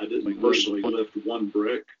Haiti. I didn't personally lift one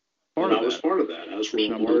brick. But I was part of that, as were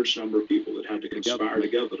a large number of people that had to conspire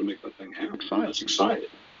together to make that thing happen. That's exciting.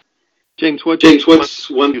 James, what's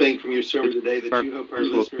one thing from your sermon today that you hope our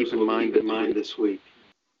listeners will keep in mind this week?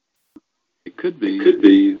 It could be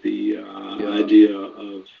the idea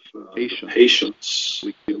of patience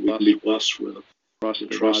we can be blessed with.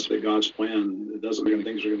 Trust that God's plan, it doesn't mean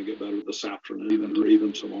things are going to get better this afternoon or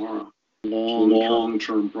even tomorrow.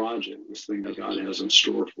 Long-term project, this thing that God has in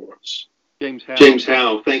store for us. James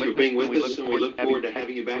Howe, thank you for being with us, and we look forward to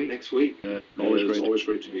having you back next week. It's always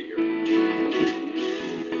great to be here.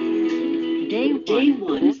 Day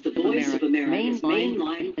one is the voice of America's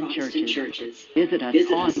mainline Protestant churches. Visit us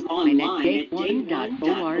online at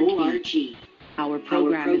day1.org. Our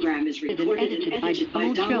program is recorded and edited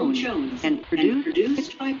by Donald Jones and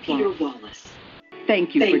produced by Peter Wallace.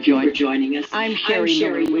 Thank you for joining us. I'm Sherry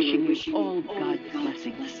Miller, wishing you all God's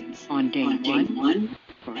blessings on day one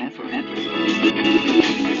forever.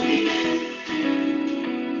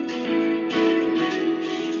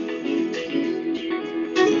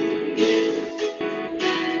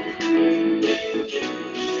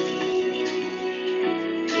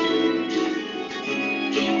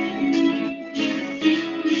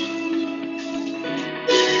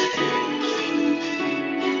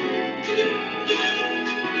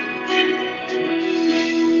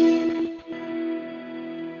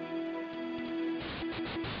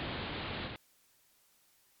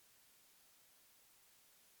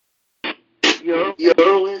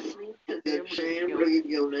 You're listening to the Sam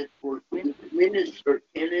Radio Network with Minister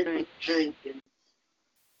Kenneth Jenkins.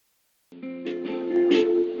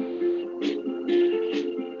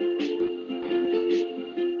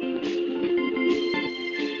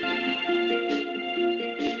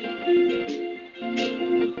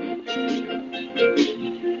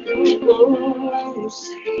 Oh,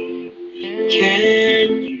 say,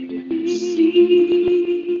 can you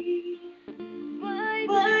see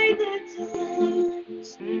by the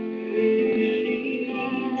time's early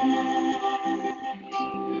night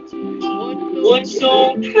what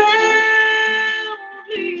so proudly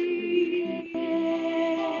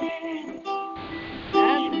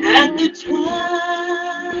at the twilight's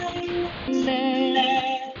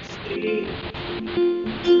gleam,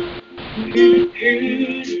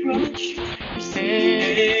 whose bright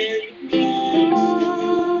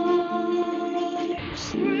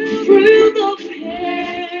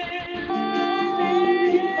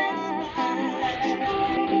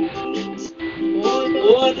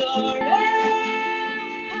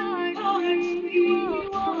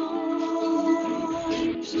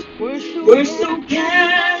We're so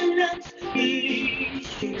gallant species,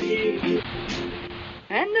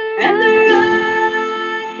 And and the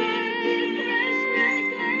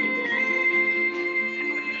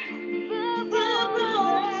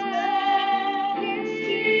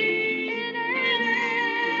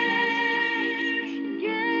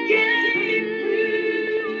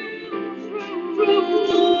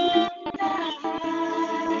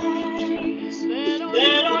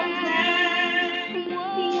that our flag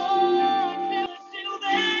was still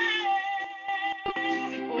there.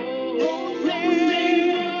 Oh,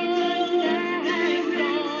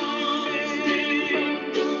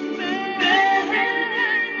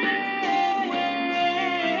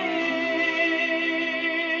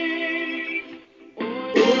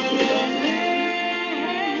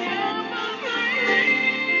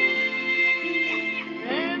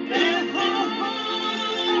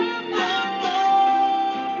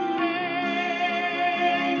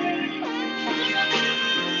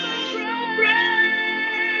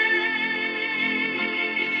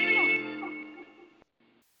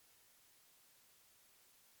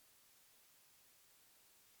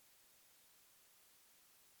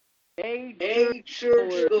 Hey,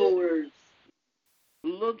 churchgoers,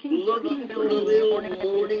 looking for the little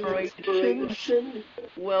morning inspiration?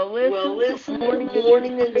 Well, listen to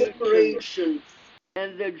morning inspiration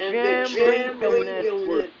and the Jam Radio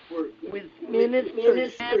Network with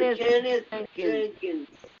Minister Kenneth Jenkins.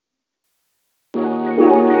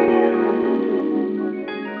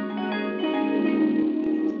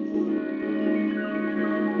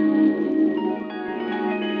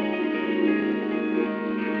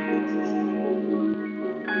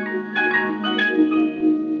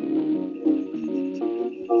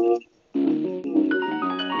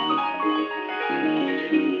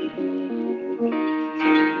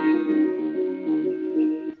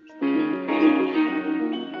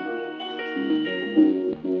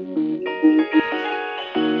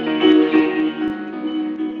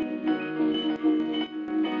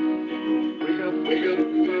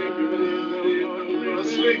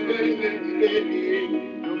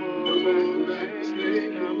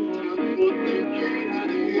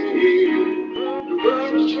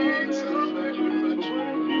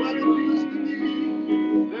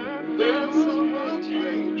 There's so much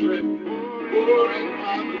hatred, war and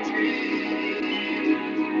poverty.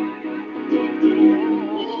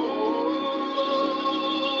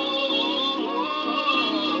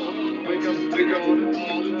 Wake up all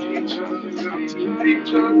the teachers to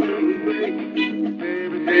teach us the way.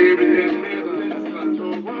 Baby, there's nothing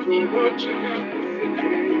to what you have to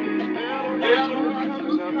say. There's no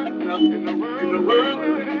nothing in the world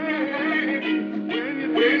today.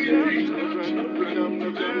 When you teach the children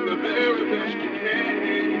the very best you can.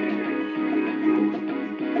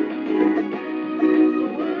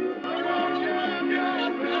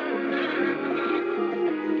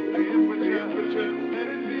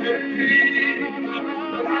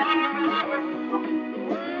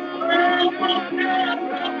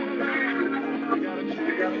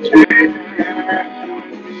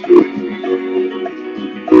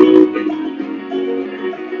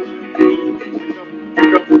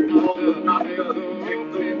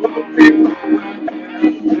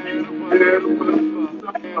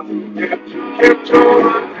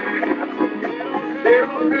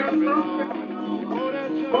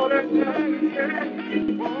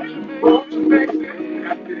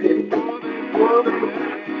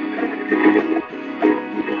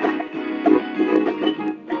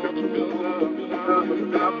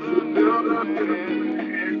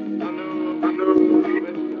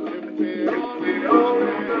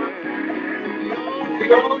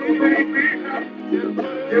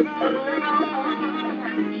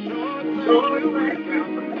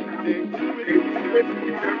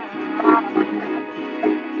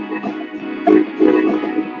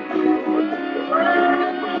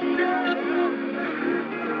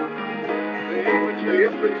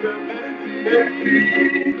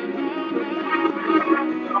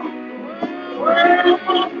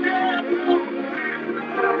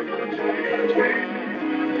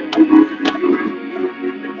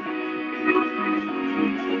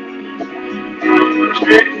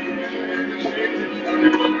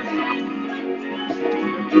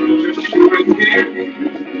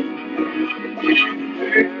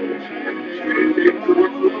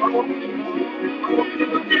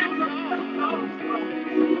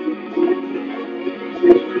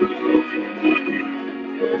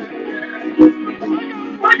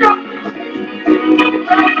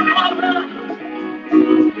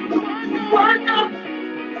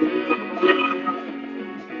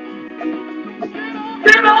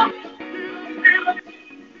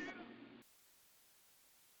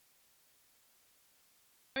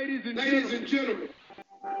 it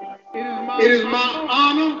is my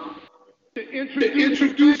honor to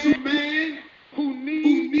introduce a man who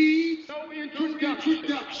needs no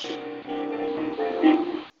introduction.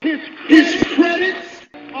 His credits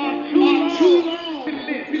are too long to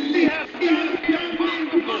list. He has done the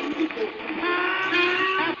impossible time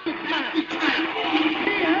after time.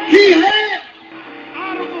 He had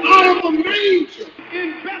out of a manger in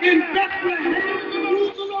Bethlehem,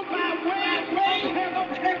 Jerusalem, by way of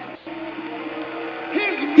heaven.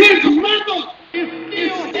 His mother is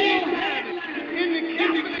still in the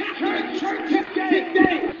Catholic Church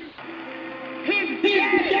today. His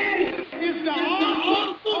daddy is the author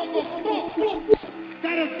of a book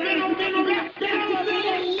that has been on the bestseller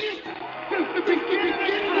list since the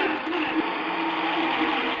beginning of time.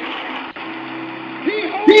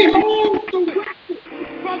 He holds the record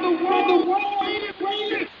for the world's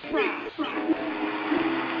greatest prize.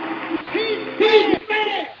 He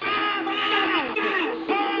fed 5,000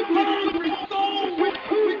 hungry souls with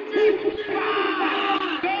 2 fish and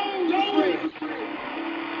 5 loaves.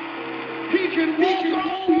 He can walk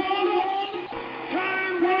on water,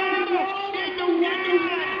 turn water into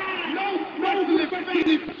wine. No special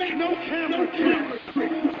effects, no camera tricks.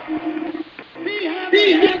 He has a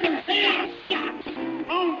head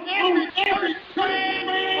on every church plan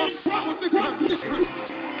across the country.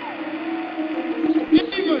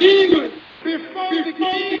 Even before the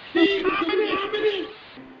king of comedy,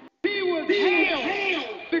 he was hailed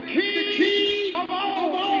the king of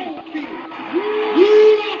all kings.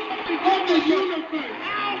 Ruler of the universe,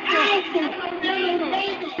 Alpha and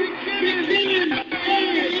Omega, beginning and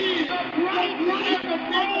end, the bright and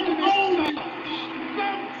the morning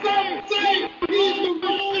star. Some say he's the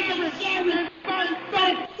morning star, and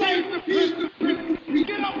some say he's the prince.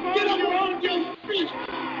 Get up on your feet,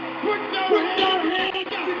 put your hands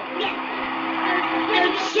together,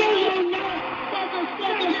 and show your love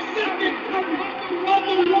for the second coming of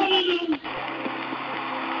the Lord.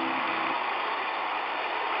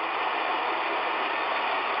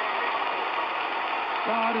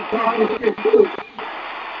 God is good.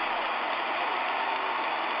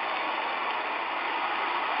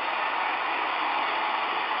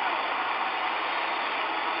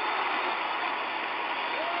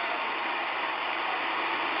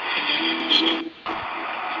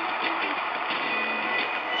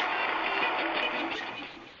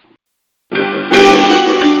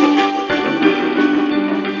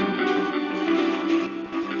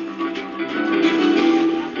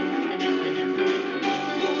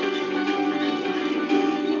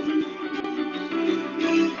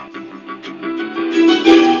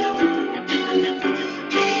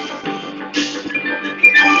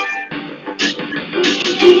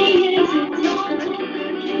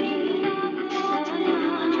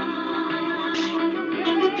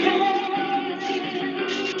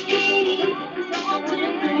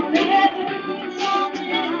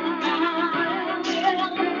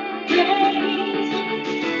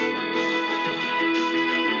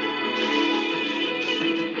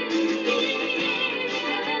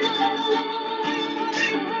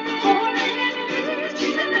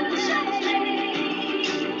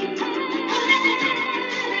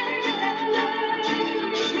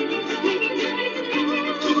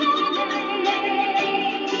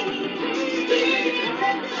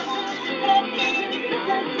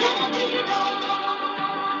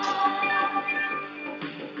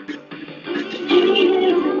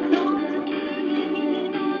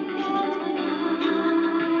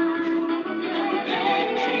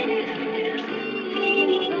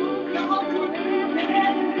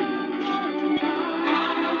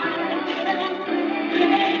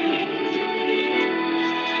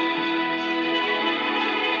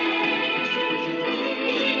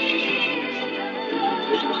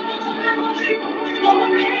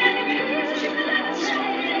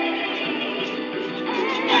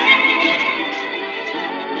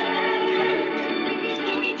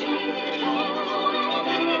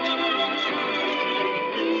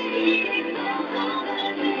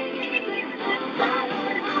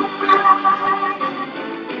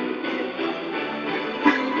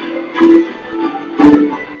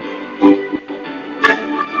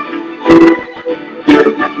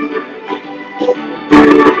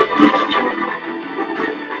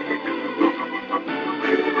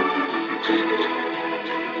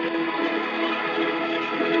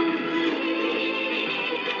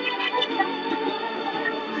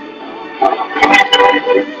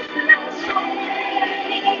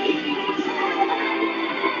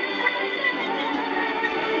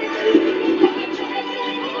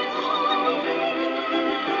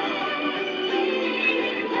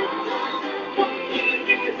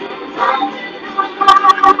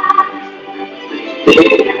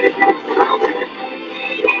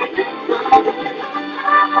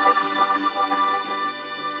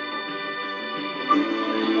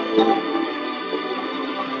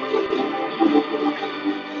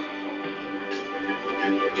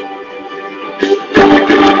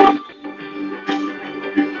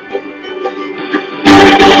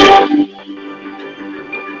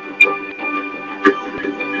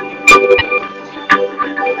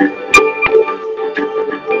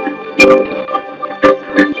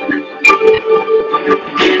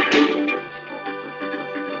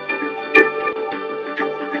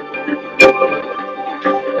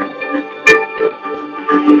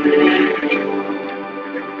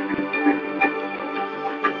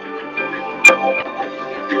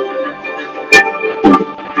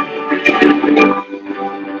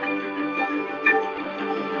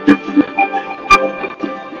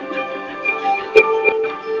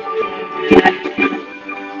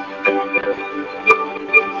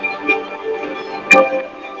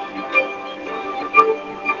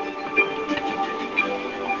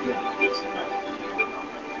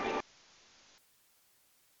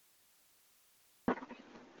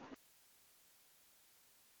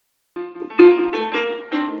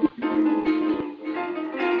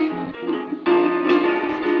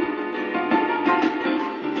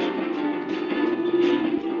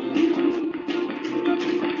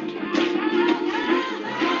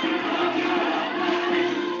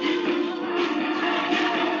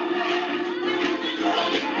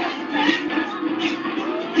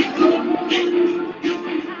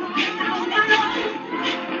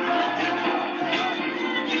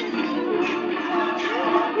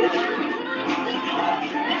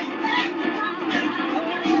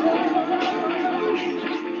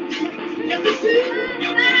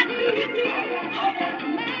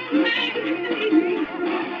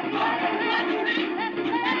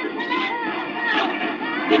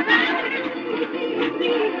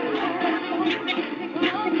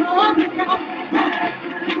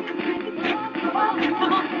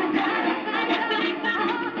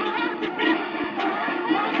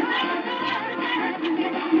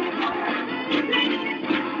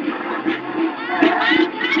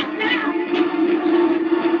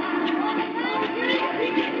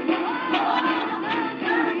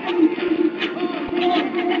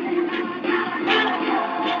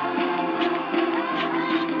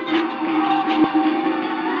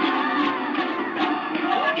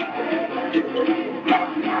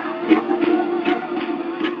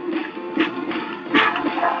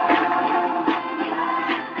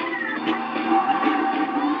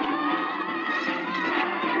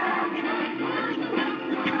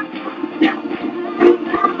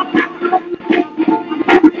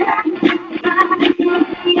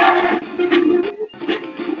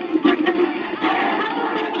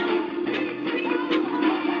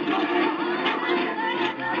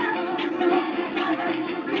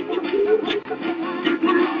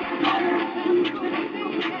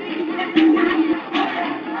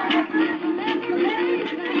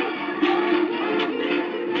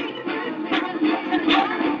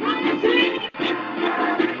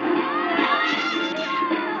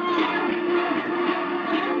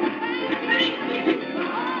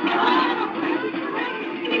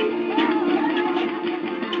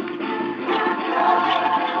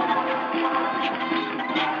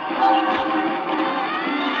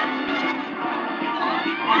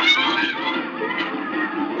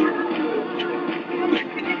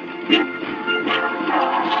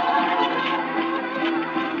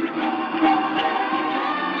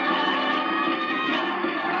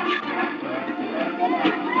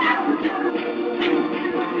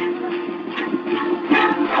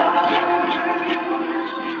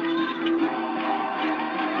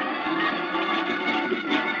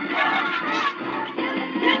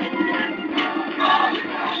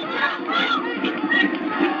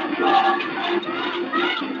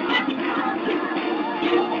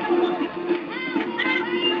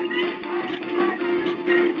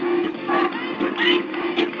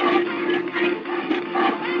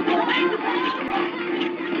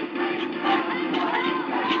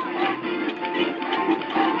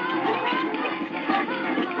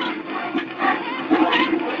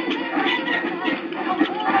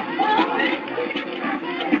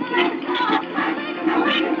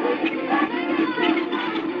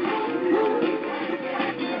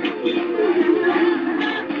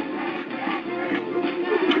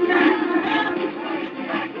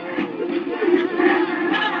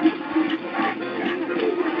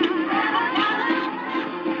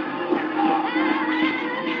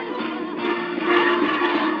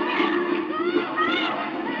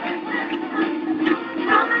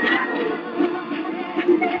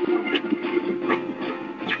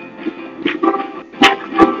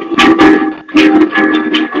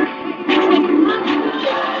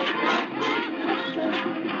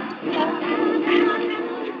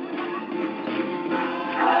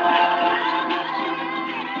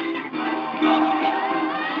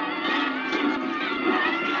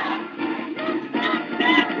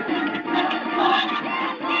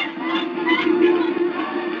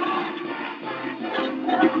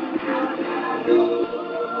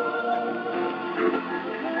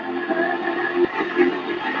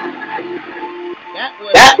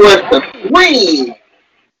 That was the Queen.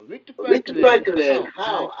 Victor Franklin,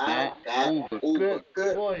 how I got over.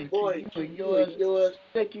 Good morning to you and yours.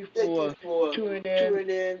 Thank you for tuning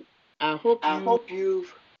in. I hope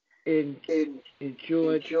you've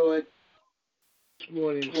enjoyed this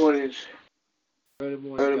morning's early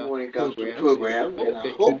morning gospel program, and I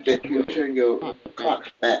hope that you turn your clocks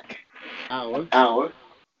back hour.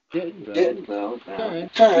 Didn't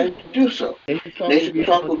time to do so. Nation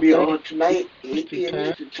Talk will be on tonight, 8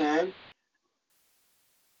 p.m. Eastern Time,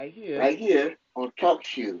 right here on Talk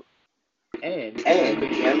Shoe and Jam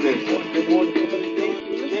Radio. Good morning to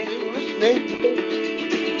everybody. Thanks for listening.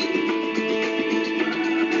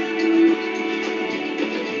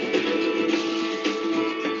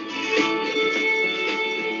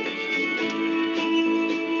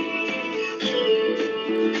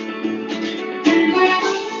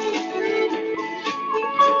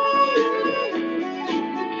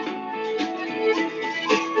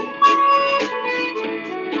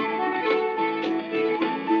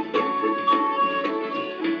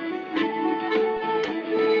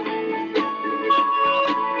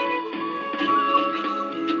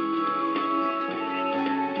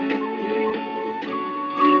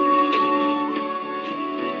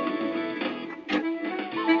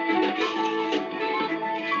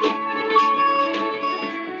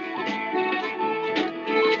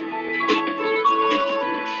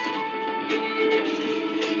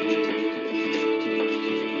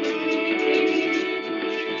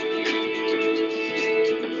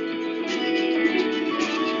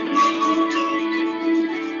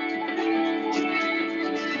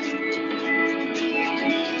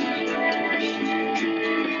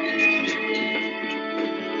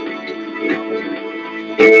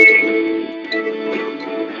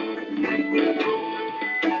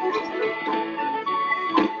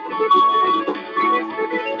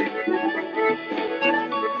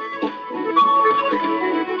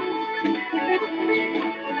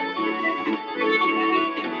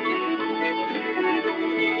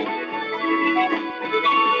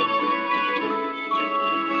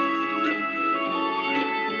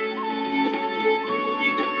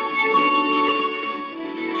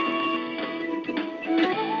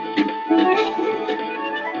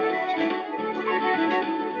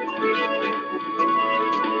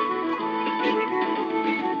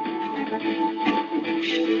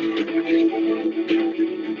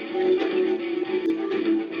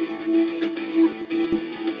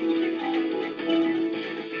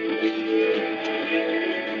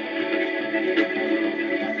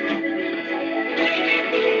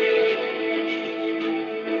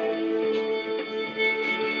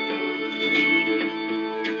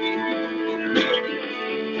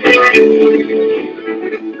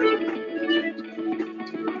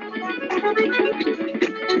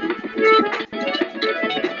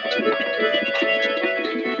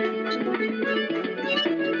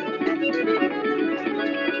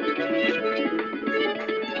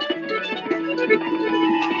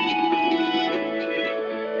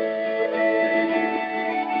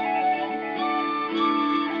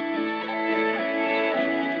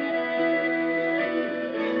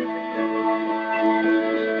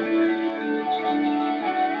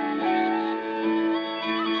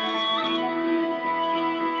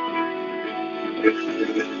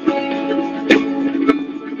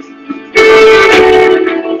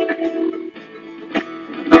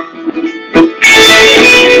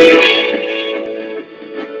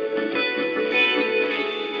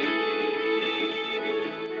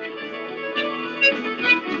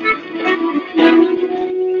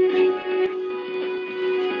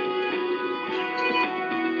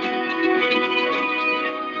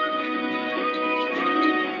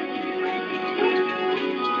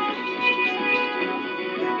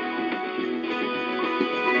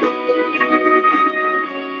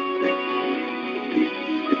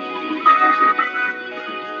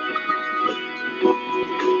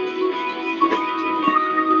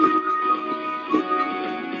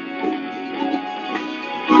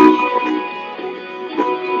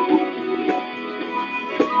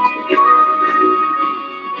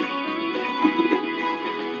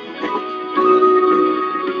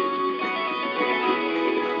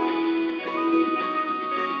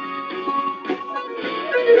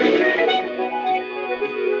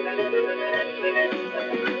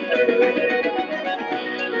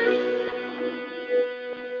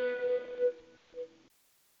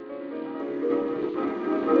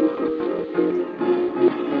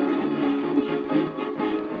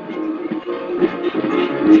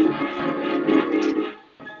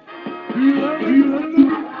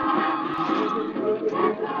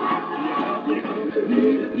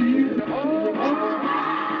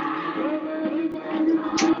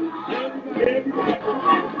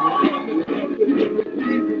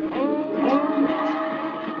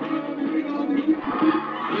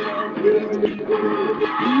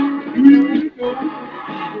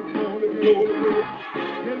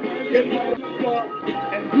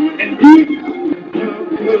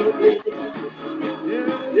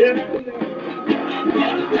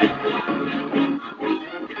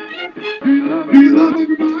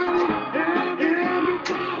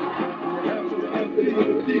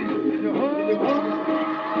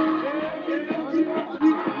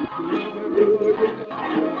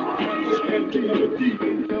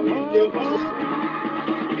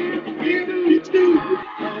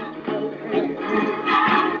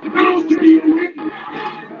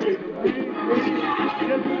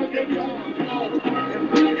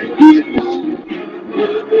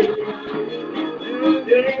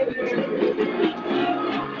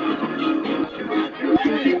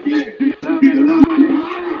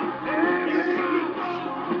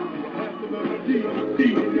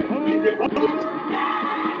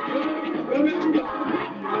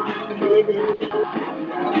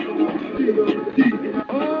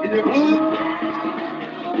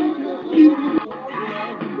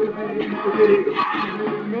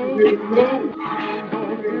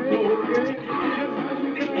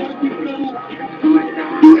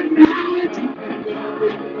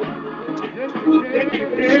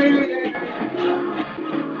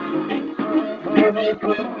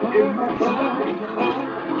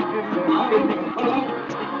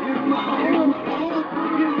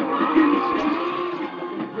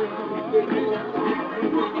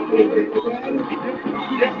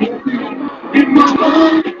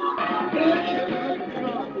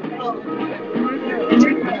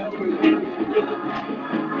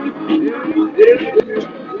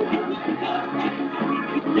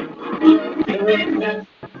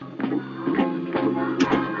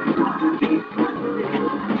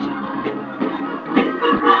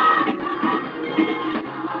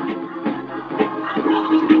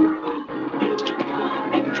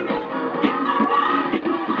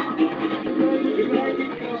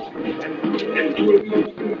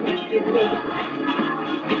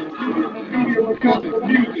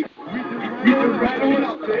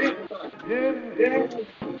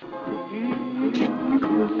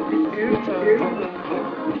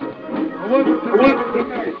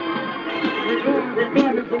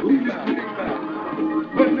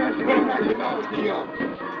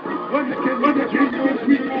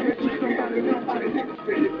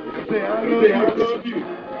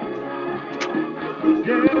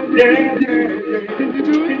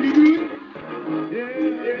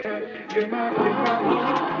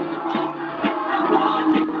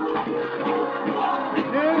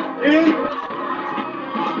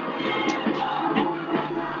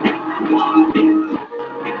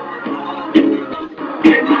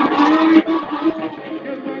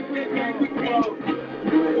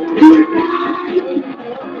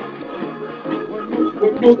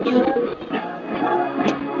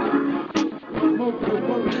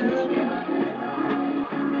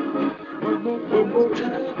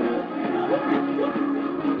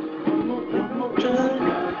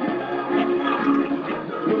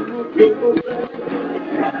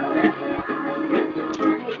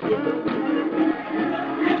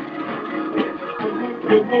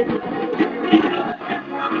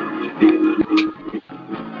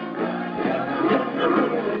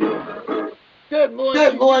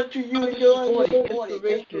 Good morning to you and yours this morning.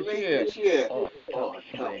 Inspiration is here.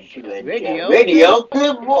 Radio.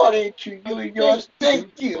 Good morning to you and yours.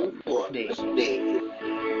 Thank you for listening.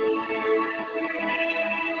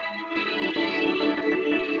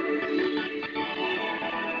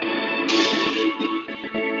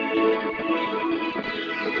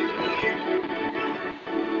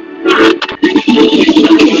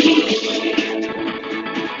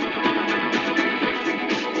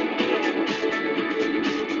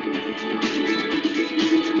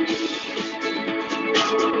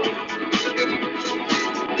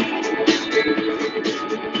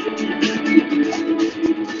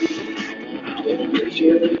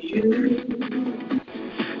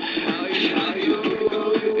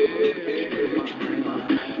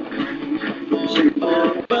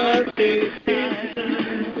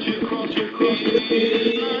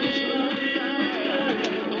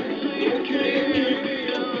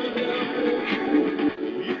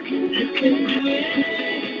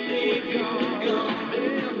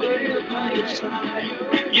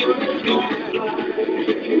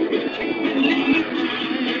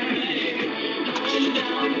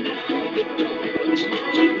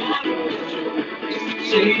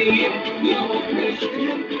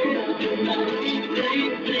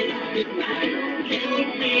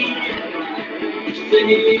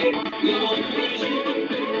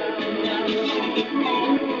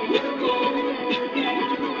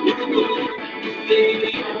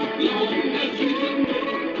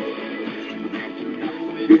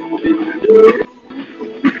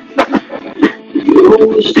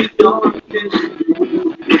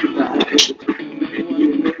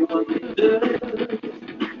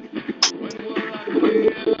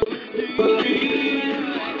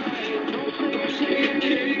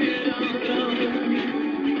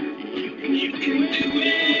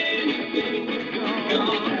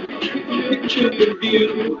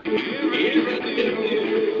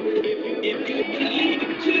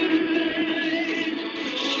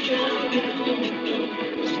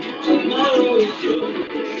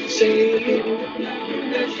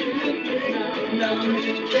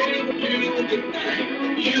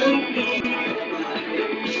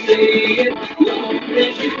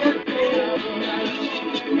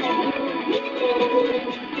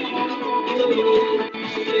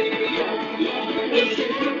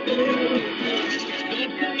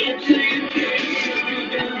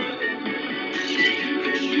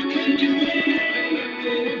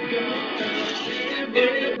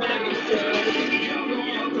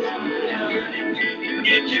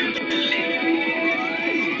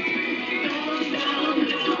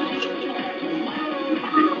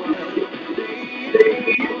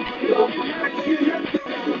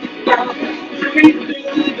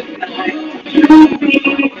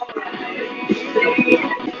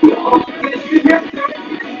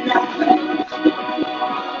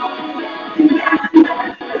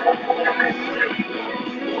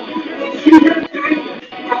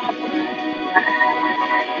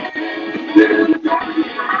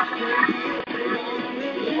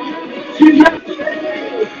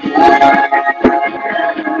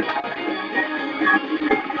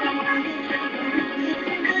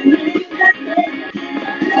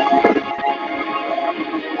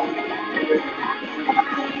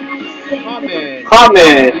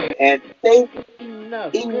 Comment and think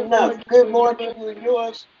enough. Good morning to you and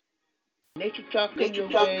yours. Nature Talk Nature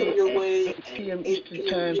come Talk your come your way way at 8 p.m. at 8 Eastern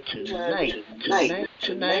p.m. Time Eastern Time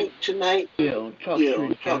tonight. Tonight. Here on Talk Here on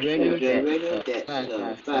Radio, Talk Radio, that's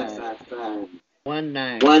that's 555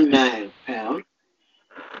 19 pound.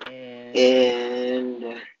 And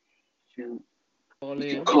And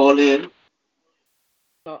you call in,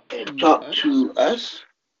 talk to us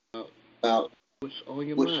about what's on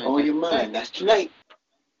your what's mind. on your mind. That's tonight.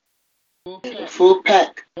 Full pack, Full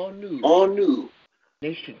pack, all new.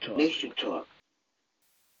 Nation Talk.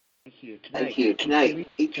 Right here tonight,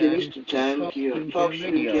 8 p.m. Eastern Time, here on Talk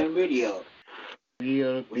Stream Radio.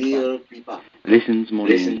 We'll be back. Listen's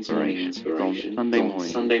Morning Inspiration on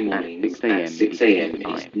Sunday morning at 6 a.m.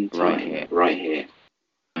 Eastern Time, right here.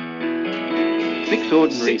 Six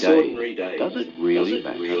ordinary days. Does it really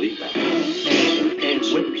matter?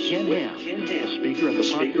 Answers with Ken Ham, the speaker of the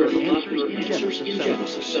popular Answers in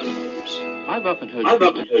Genesis seminars. I've often heard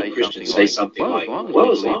Christians say something like,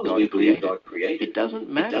 well, as long as we believe God created, it doesn't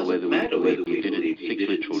matter whether we believe He did it in 6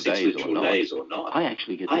 literal days or not. I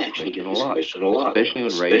actually get this question a lot,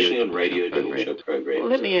 especially on radio show programs. Well,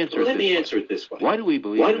 let me answer it this way. Why do we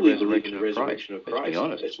believe in the resurrection of Christ?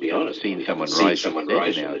 Let's be honest. Seeing someone rise from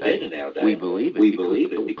the dead in our day, we believe it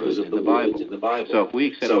because of the words in the Bible. So if we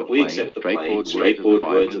accept the plain, straightforward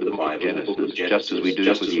words of the Bible, in the book of Genesis, just as we do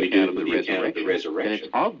with the account of the resurrection, then it's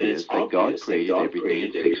obvious that God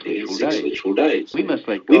created everything in 6 literal days. We must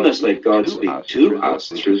let God speak to us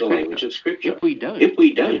through the language of Scripture. If we don't, then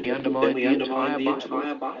we undermine the entire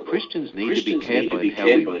Bible. Christians need to be careful in how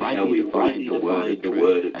we rightly define the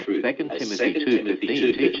word of truth. 2 Timothy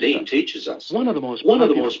 2:15 teaches us. One of the most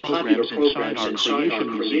popular programs inside our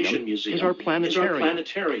Creation Museum is our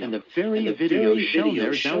planetarium. And the very video shown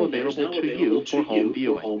there is now available to you for home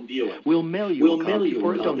viewing. We'll mail you a copy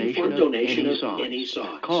for a donation of any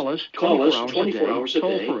size. Call us 24 hours a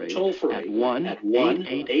day, toll free at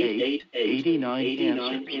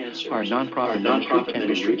 1-888-89-ANSWERS. Our nonprofit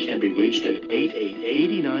ministry can be reached at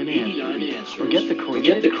 888-89-ANSWERS. Or get the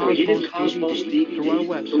Creative Cosmos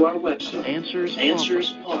DVD through our website,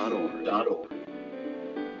 AnswersPulpit.org.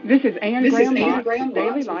 This is Anne Graham Lotz,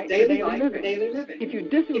 Daily Light for Daily Living. If you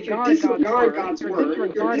disregard God's word, you're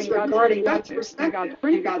disregarding God's perspective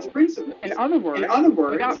and God's principles. In other words,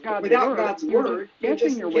 without God's word, you're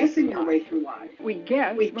just guessing your way through life. We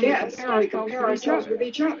guess when we compare ourselves with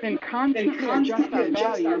each other. Then constantly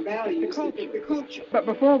adjust our values to the culture. But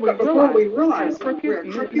before we realize we're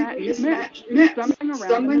mismatched,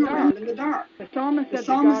 stumbling around in the dark. The psalmist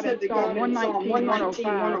said to God in Psalm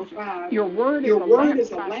 119:105, Your word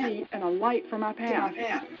is a lamp and a light for my path.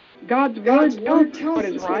 God's word tells us what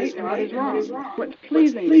is right and what is wrong, what's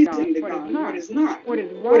pleasing to God, what is not, what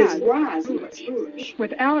is wise and what's foolish.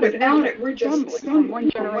 Without it, we're just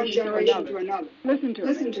stumbling from one generation to another. Listen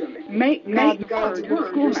to me. Make God's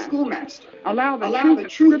word your schoolmaster. Allow the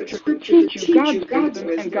truth of Scripture to teach you God's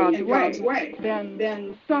wisdom and God's way.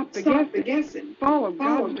 Then stop the guessing. Follow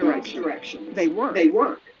God's direction. They work.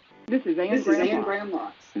 This is Anne Graham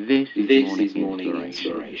Lotz. This is Morning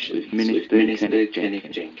Inspiration with Minister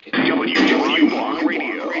Kenneth Jenkins. WRUR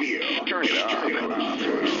Radio. Turn it up.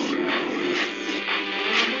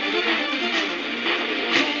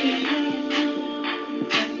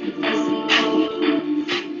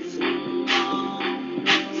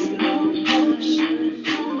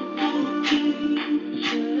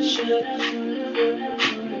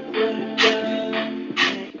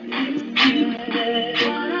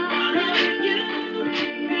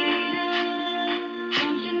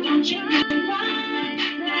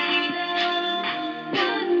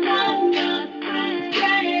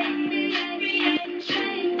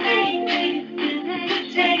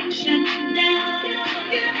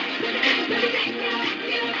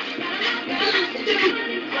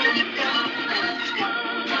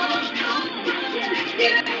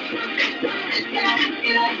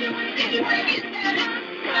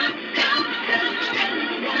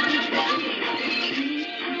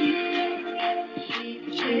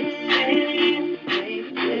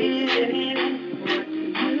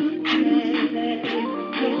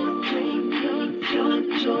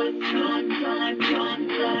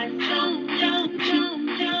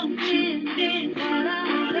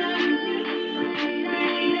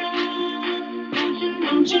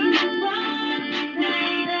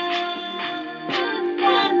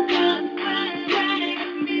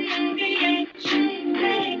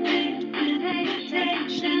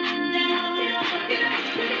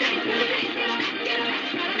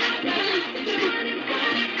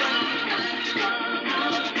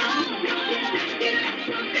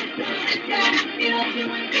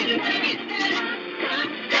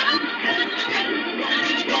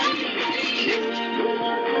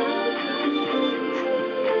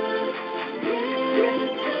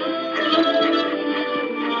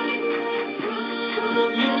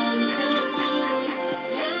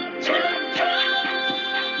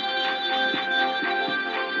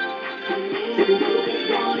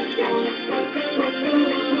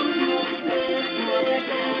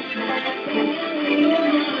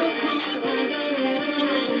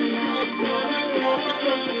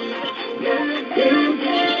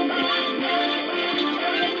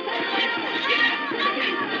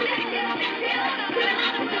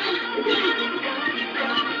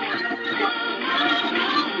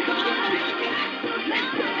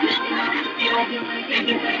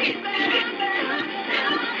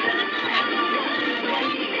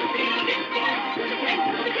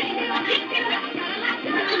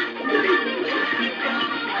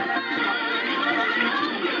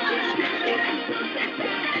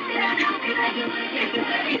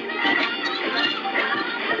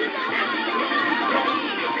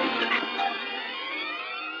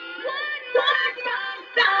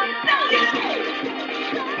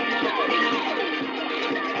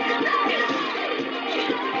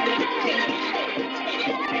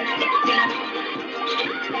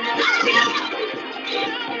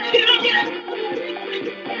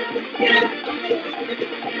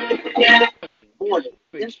 Morning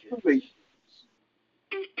Inspirations.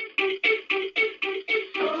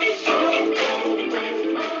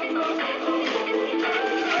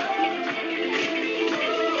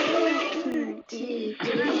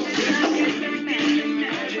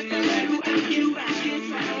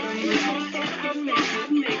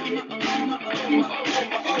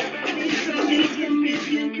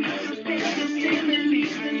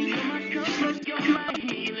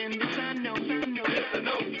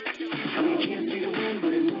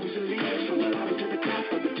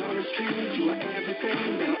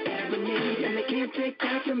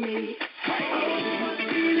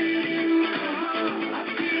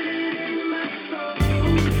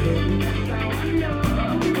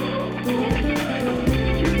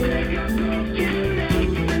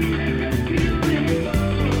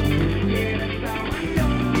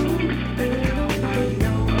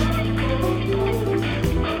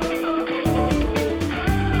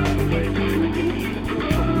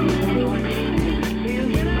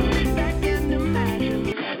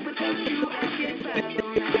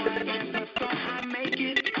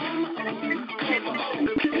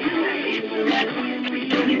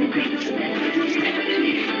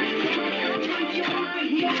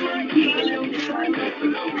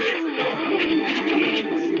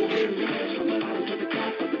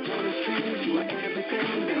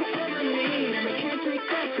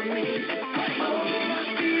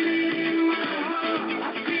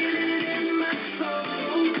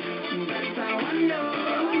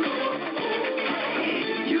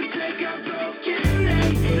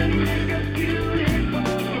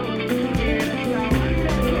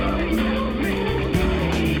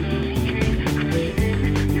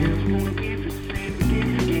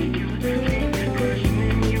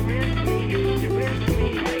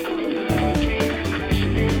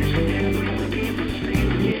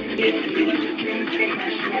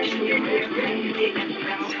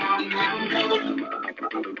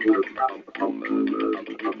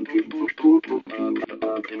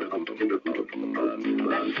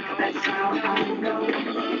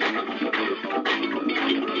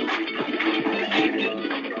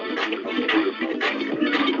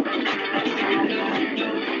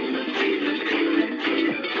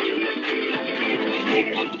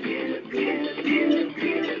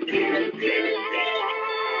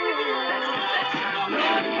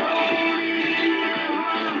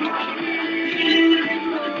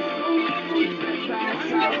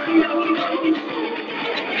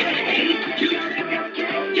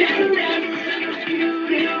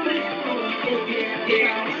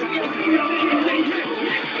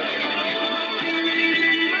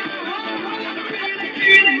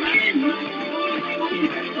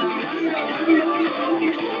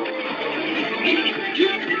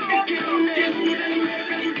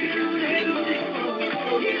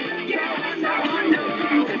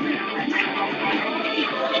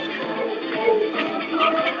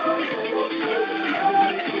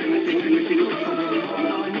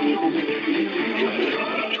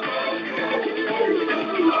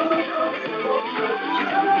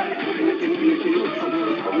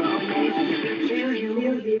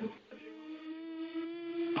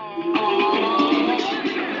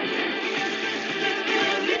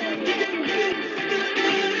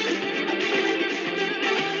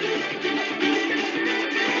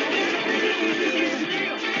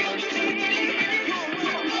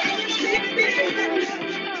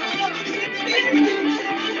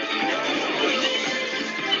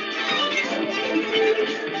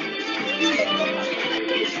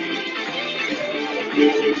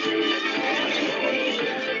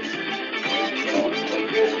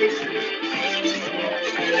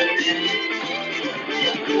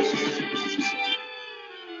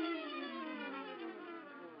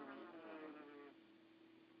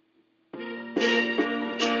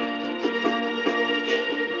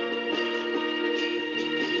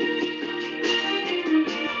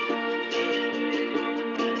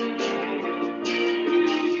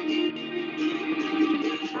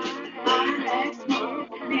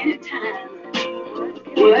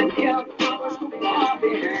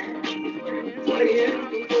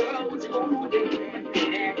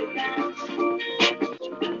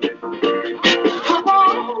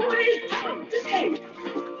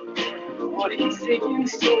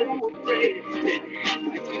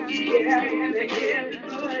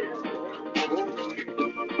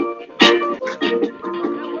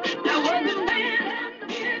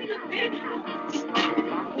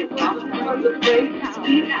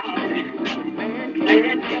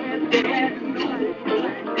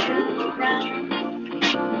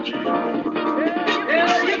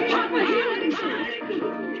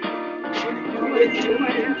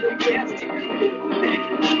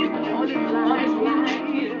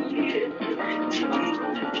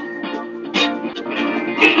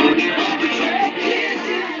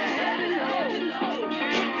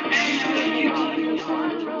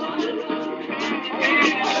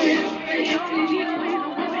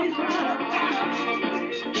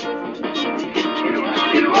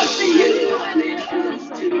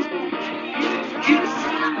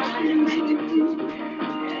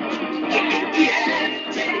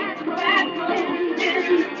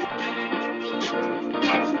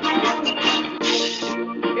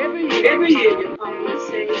 Every year you come and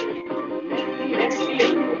say, next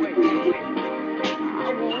year,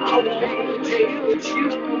 I want to take with you.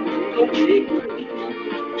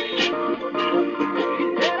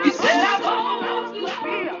 You said I want to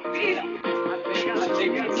feel. I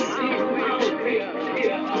think I see you.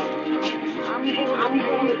 I'm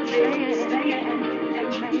going to take a stand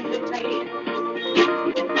and make the plan.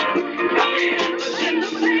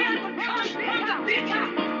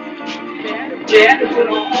 Dad would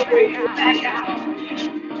always back out.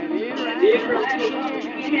 And if right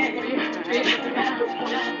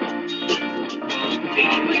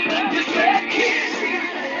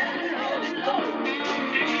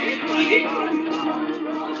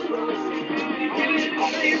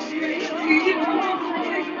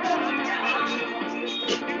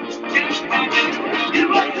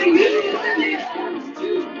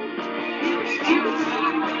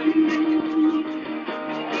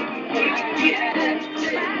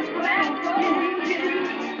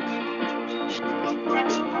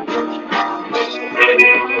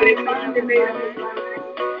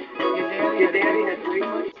Your daddy had three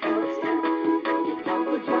months.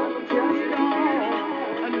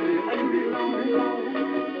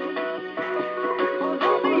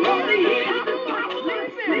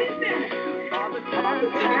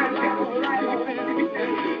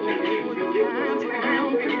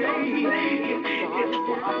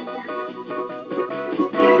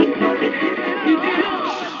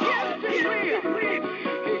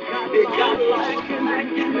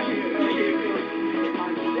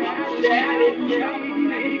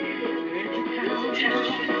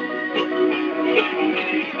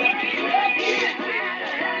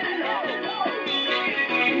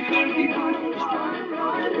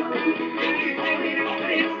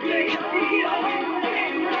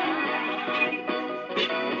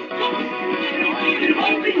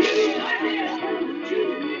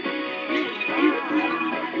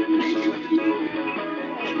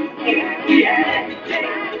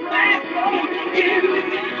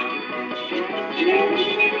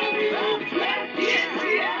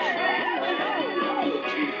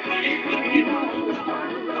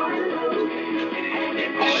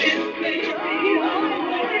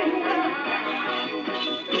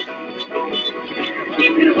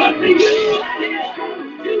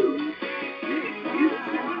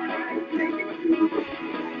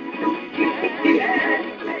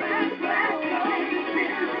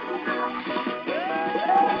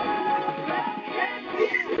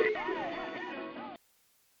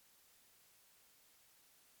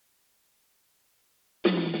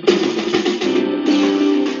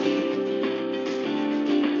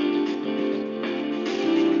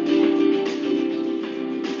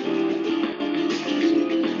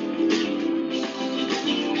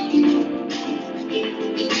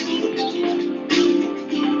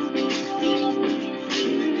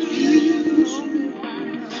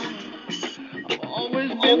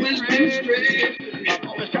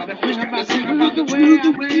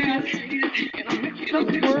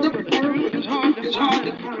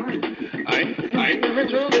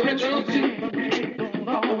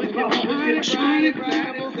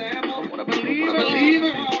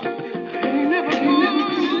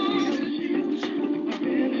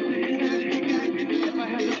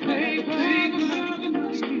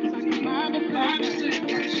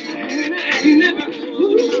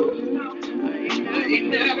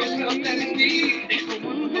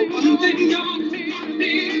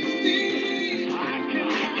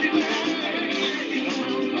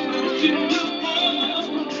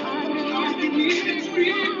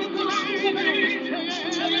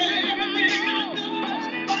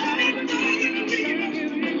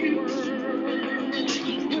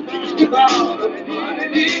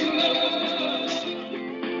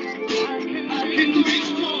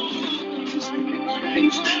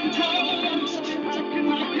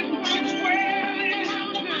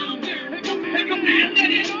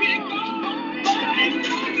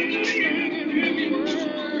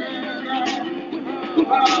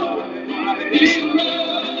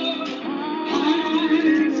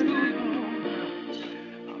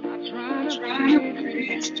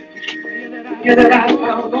 Yeah, that I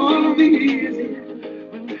found all the easy.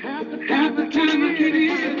 Half the time I get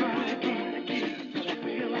in.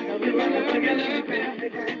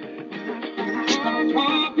 I'm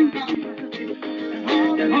talking about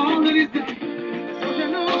and all that he's done.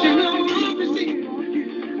 Don't you know I'm receiving?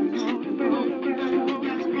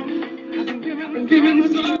 I'm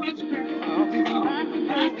giving so much credit.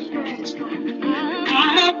 I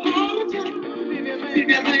have all the time. If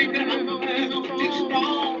you think that I'm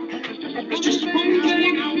wrong, it's just one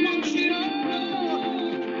thing I want you to know.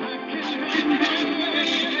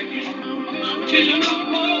 Till you know,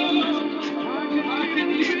 I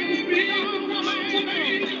can leave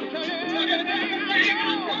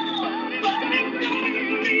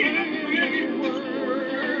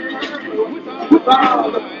with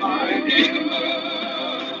all the I give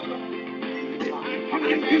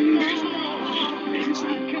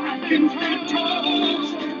I can stand tall, I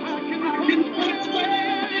can fight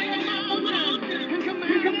square,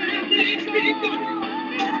 command these people.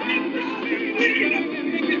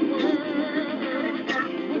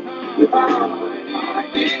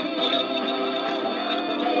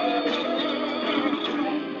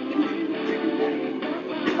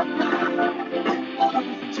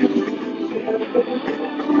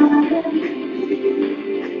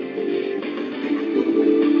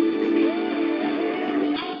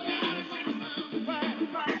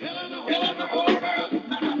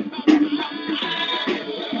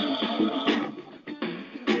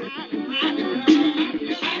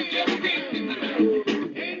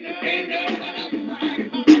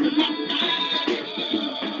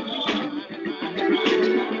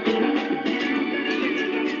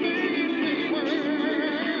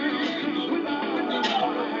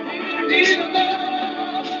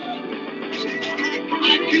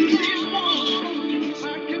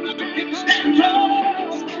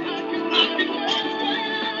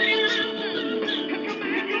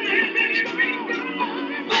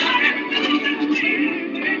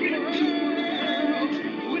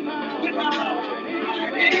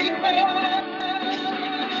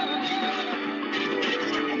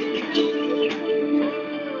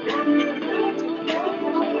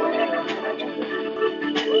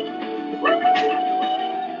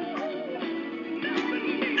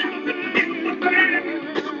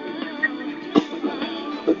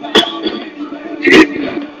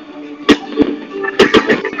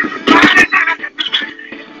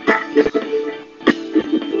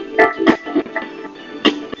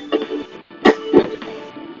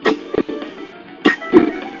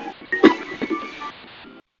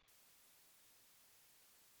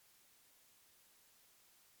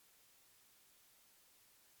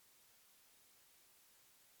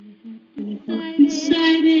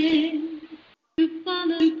 Decided to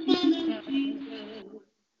follow Jesus.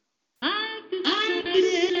 I've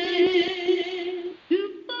decided to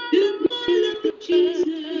follow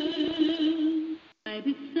Jesus. I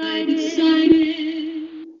decided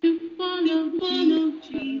to follow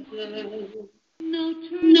Jesus. No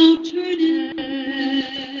turning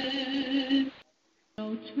back. No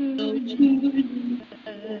turning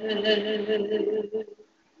back.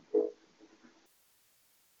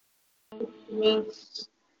 Trust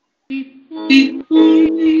before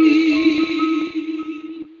me,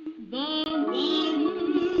 the world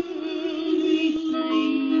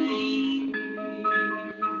behind,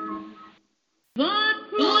 but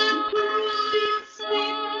Christ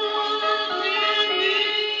before me,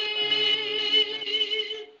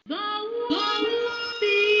 the world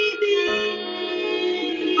behind,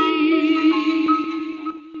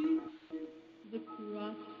 the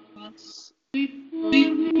cross before me.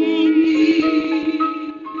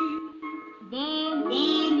 The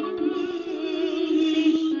world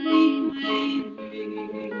behind me.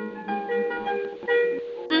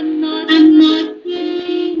 I'm not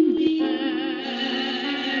going back.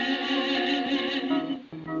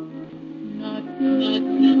 Not going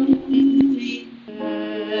back.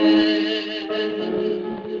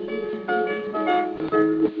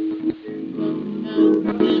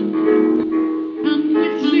 Come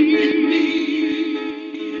with me.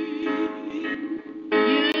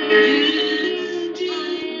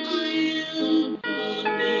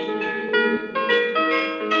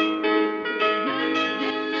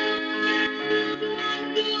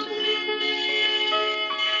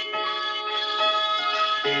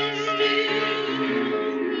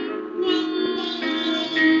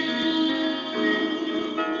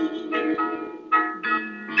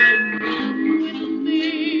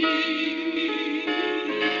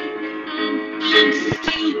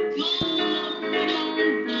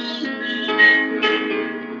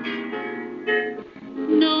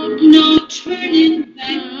 No turning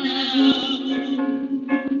back now.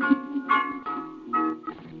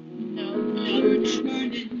 No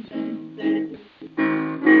turning back.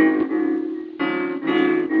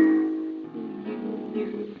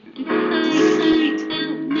 Decide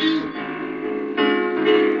out now.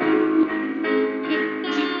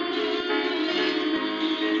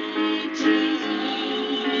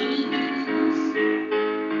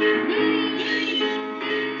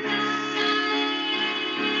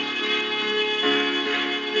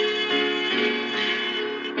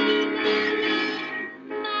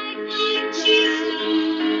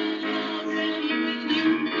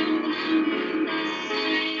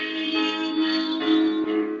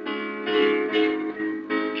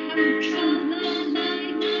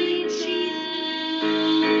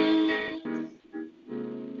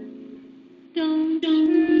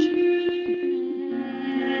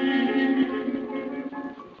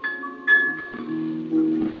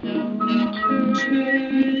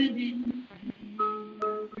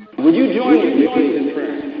 Would you join with me, please, in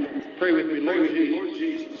prayer? Pray with me, Lord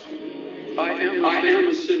Jesus. I am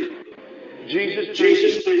a sinner.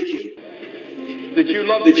 Jesus, thank you that you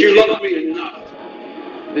loved me enough,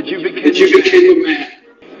 that you became a man,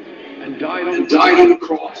 died and died on the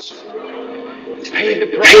cross. paid the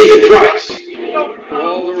Paid the price price for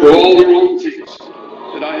all the for all the wrong things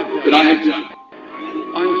that I have that done. I have done.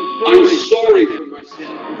 I'm I'm sorry. sorry for my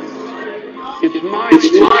sin. It's my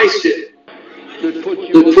It's my sin that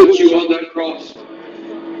put you on that cross.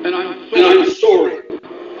 and I'm And I'm sorry. sorry.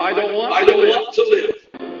 I don't want I to don't live want to live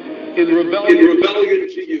in in rebellion rebellion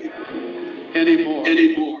to you anymore.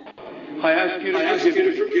 anymore. I ask you I to ask you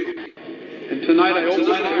to forgive me. forgive me. And tonight I open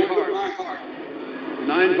Tonight I my open heart my heart.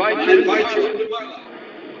 and I invite I you into invite my you life into my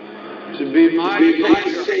life to be my to be my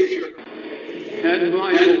Savior Savior and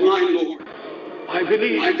my and Lord. my Lord. I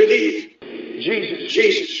believe, I believe, Jesus,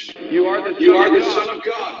 Jesus, you are the you Son are of the God. Son of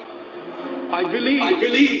God. I believe, I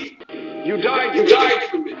believe you died you for me died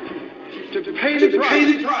for me to pay to the pay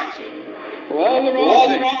price the price for all the for all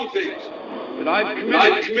the wrong wrong things things that I've that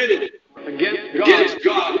I've committed committed against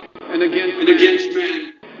God and against and man. against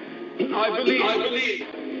man. I I believe believe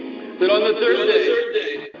that on the that third on the day, third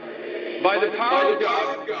day, by the by power the of power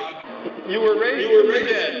God, of God, you were raised you were from the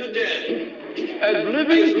raised from the dead dead as as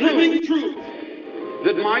living living proof proof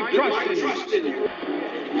that my that trust my in you trust in you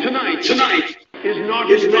tonight tonight is not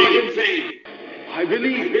is in not vain. in vain. I I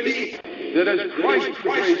believe believe that as that as Christ was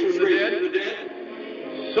Christ raised was from the raised dead, from the dead,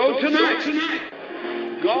 so so tonight, tonight,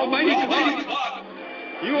 Almighty Almighty God, God,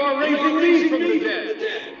 you are you raising are me raising from me the from the dead, dead,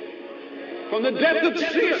 from the death of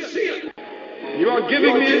death of sin. sin. You are You giving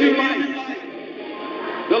are me a giving new me a life, new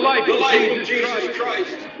life, the life the of life of Jesus Jesus Christ.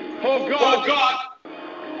 Christ. Oh Oh God, God,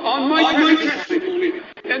 on my on my testimony testimony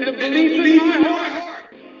and the and the belief in belief my in my heart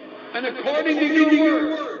heart, and and according to according your to your word,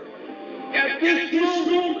 word, at at this this moment,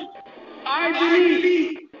 moment, I I believe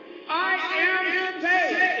believe I I am am saved.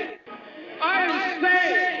 saved. I I am am saved.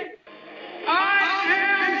 saved. I I am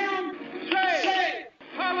am saved. saved.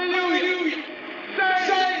 Hallelujah. Hallelujah. Saved.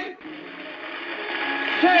 Saved.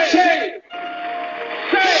 Saved. Saved.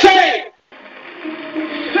 Saved. Saved.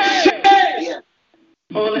 Saved. Saved.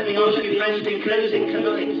 Oh, let me ask you, friends, in closing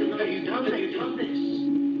tonight, have you done this?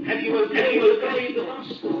 Have you obeyed the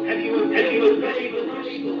gospel? Have you obeyed the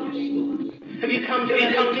gospel? Have you come to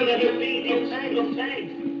that obedience of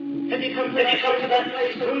faith? Have you come to that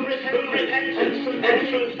place of repentance and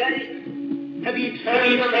through faith? Have you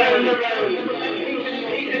turned around? You've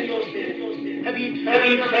forsaken your sin. Have you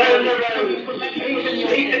turned around? You've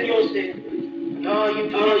forsaken your sin. And are you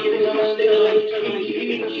trusting alone tonight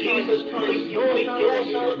in Jesus Christ, your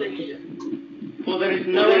salvation? For there is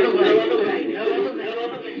no other way, no other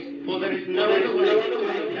way. For there is no other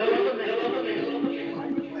way, no other way.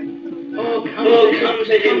 Oh, come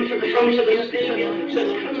to Him, come to the Spirit,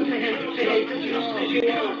 come to Him, just as you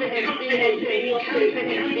are, come to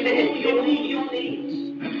Him in all your needs.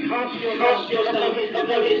 Cast yourself upon His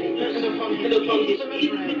mercy, upon His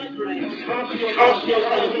infinite grace. Cast yourself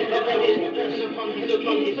upon His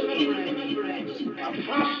infinite grace.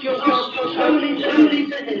 Trust yourself solely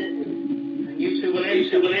to Him. And you too will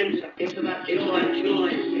enter into that joy,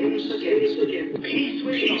 sins forgiven, peace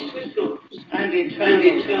with God, and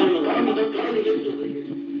eternal abundant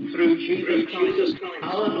life through Jesus Christ,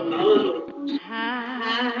 our Lord.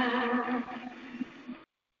 How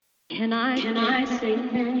can I say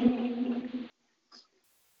thanks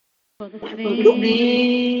for the things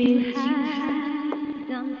you have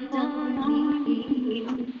done for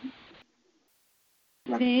me?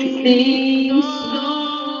 Things so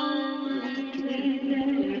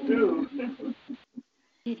undeserved.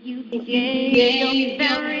 That you gave your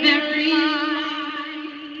very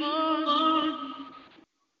life for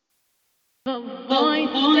the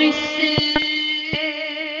voices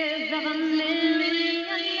of a million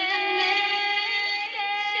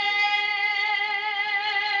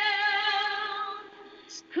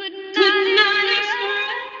angels could not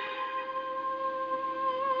express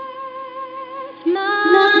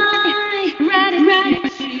my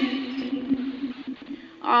gratitude.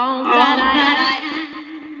 All that I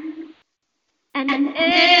am and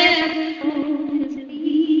ever hope to be.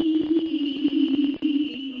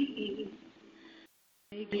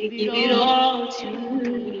 I give it all to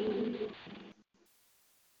you.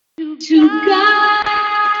 To God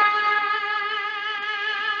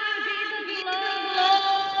be the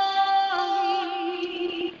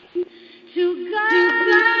glory. To God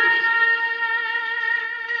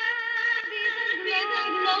be the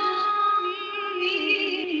glory.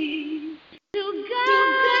 To God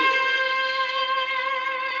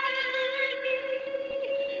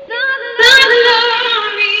the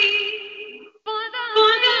glory for the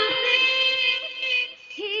things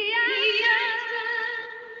He has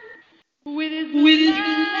done with His blood.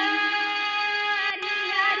 He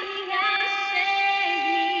has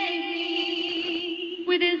saved me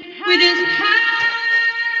with His power.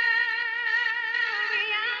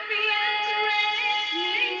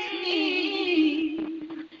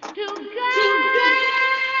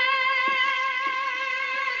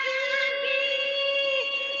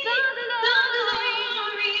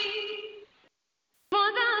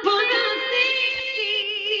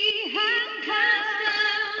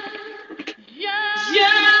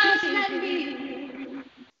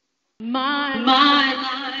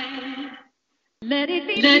 Let it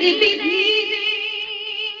be like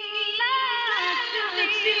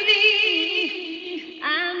to thee,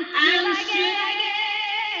 and still I get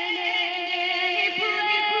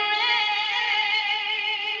praise.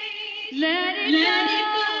 Let it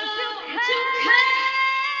go to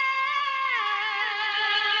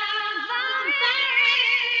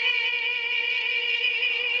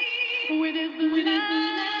Calvary with his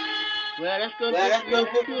blood. Well, that's going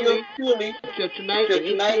to do yours truly. So tonight,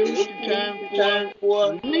 it's time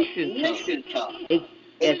for Nation Talk. It's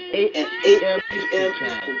at 8 a.m.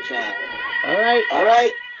 Eastern Time. All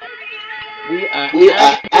right. We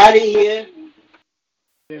are out of here.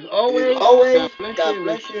 As always, God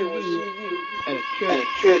bless you and we'll see you at a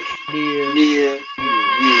church near you.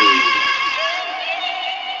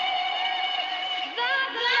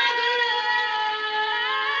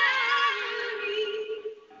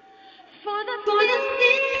 For the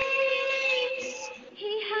things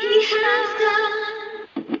he has done.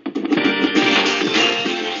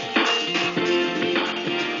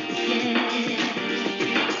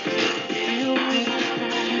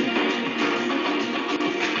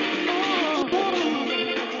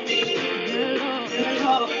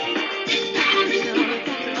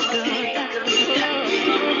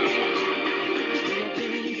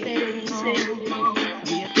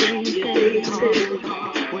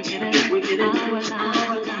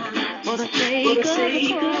 For the sake of the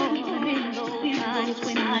cross, and in those times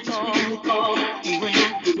when we thought we were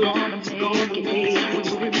not gonna make it,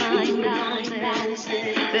 we will remind ourselves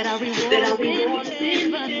that our reward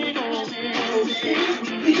is heaven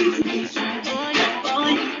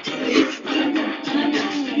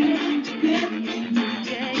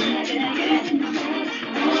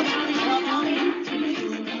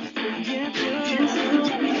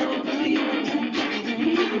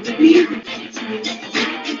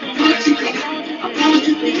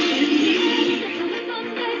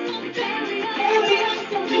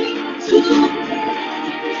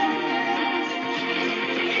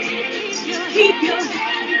keep your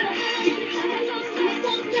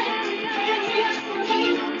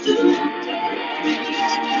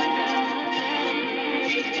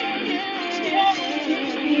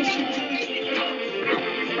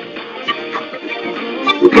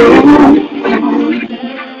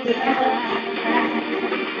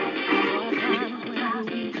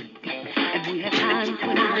and we have times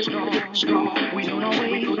when we're strong. We don't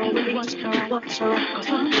always do what's right. Cause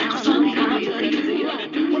sometimes we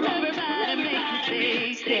everybody makes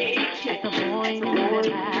mistakes. At the point in their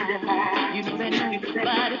life, you know that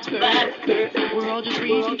nobody's perfect. We're all just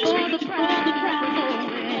reaching for the prize.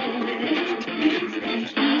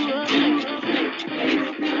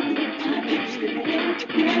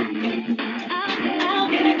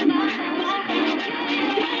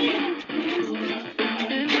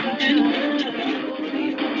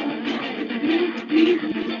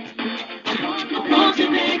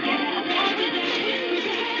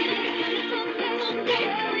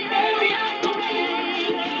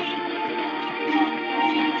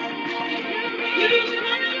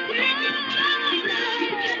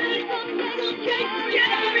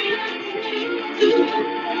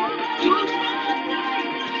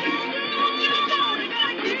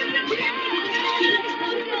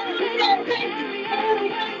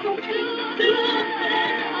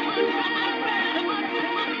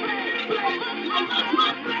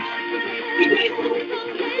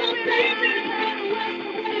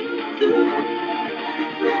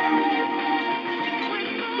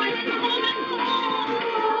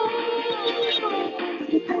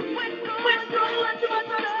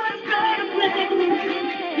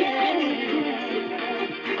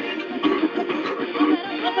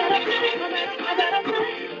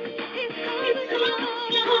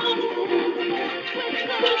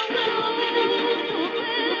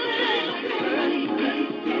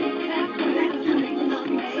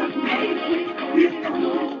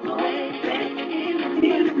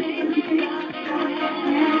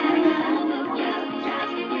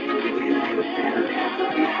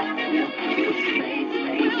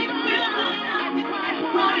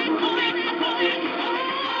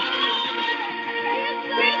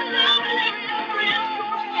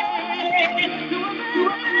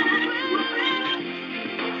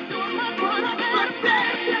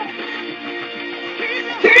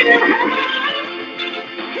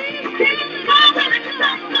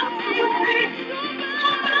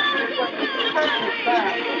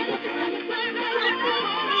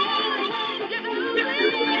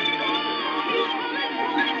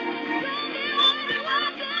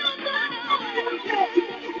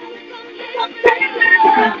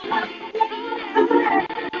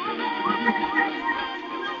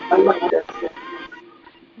 I like that.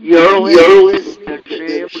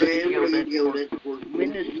 the trembling unit were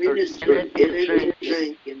ministered in it to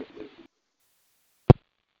drink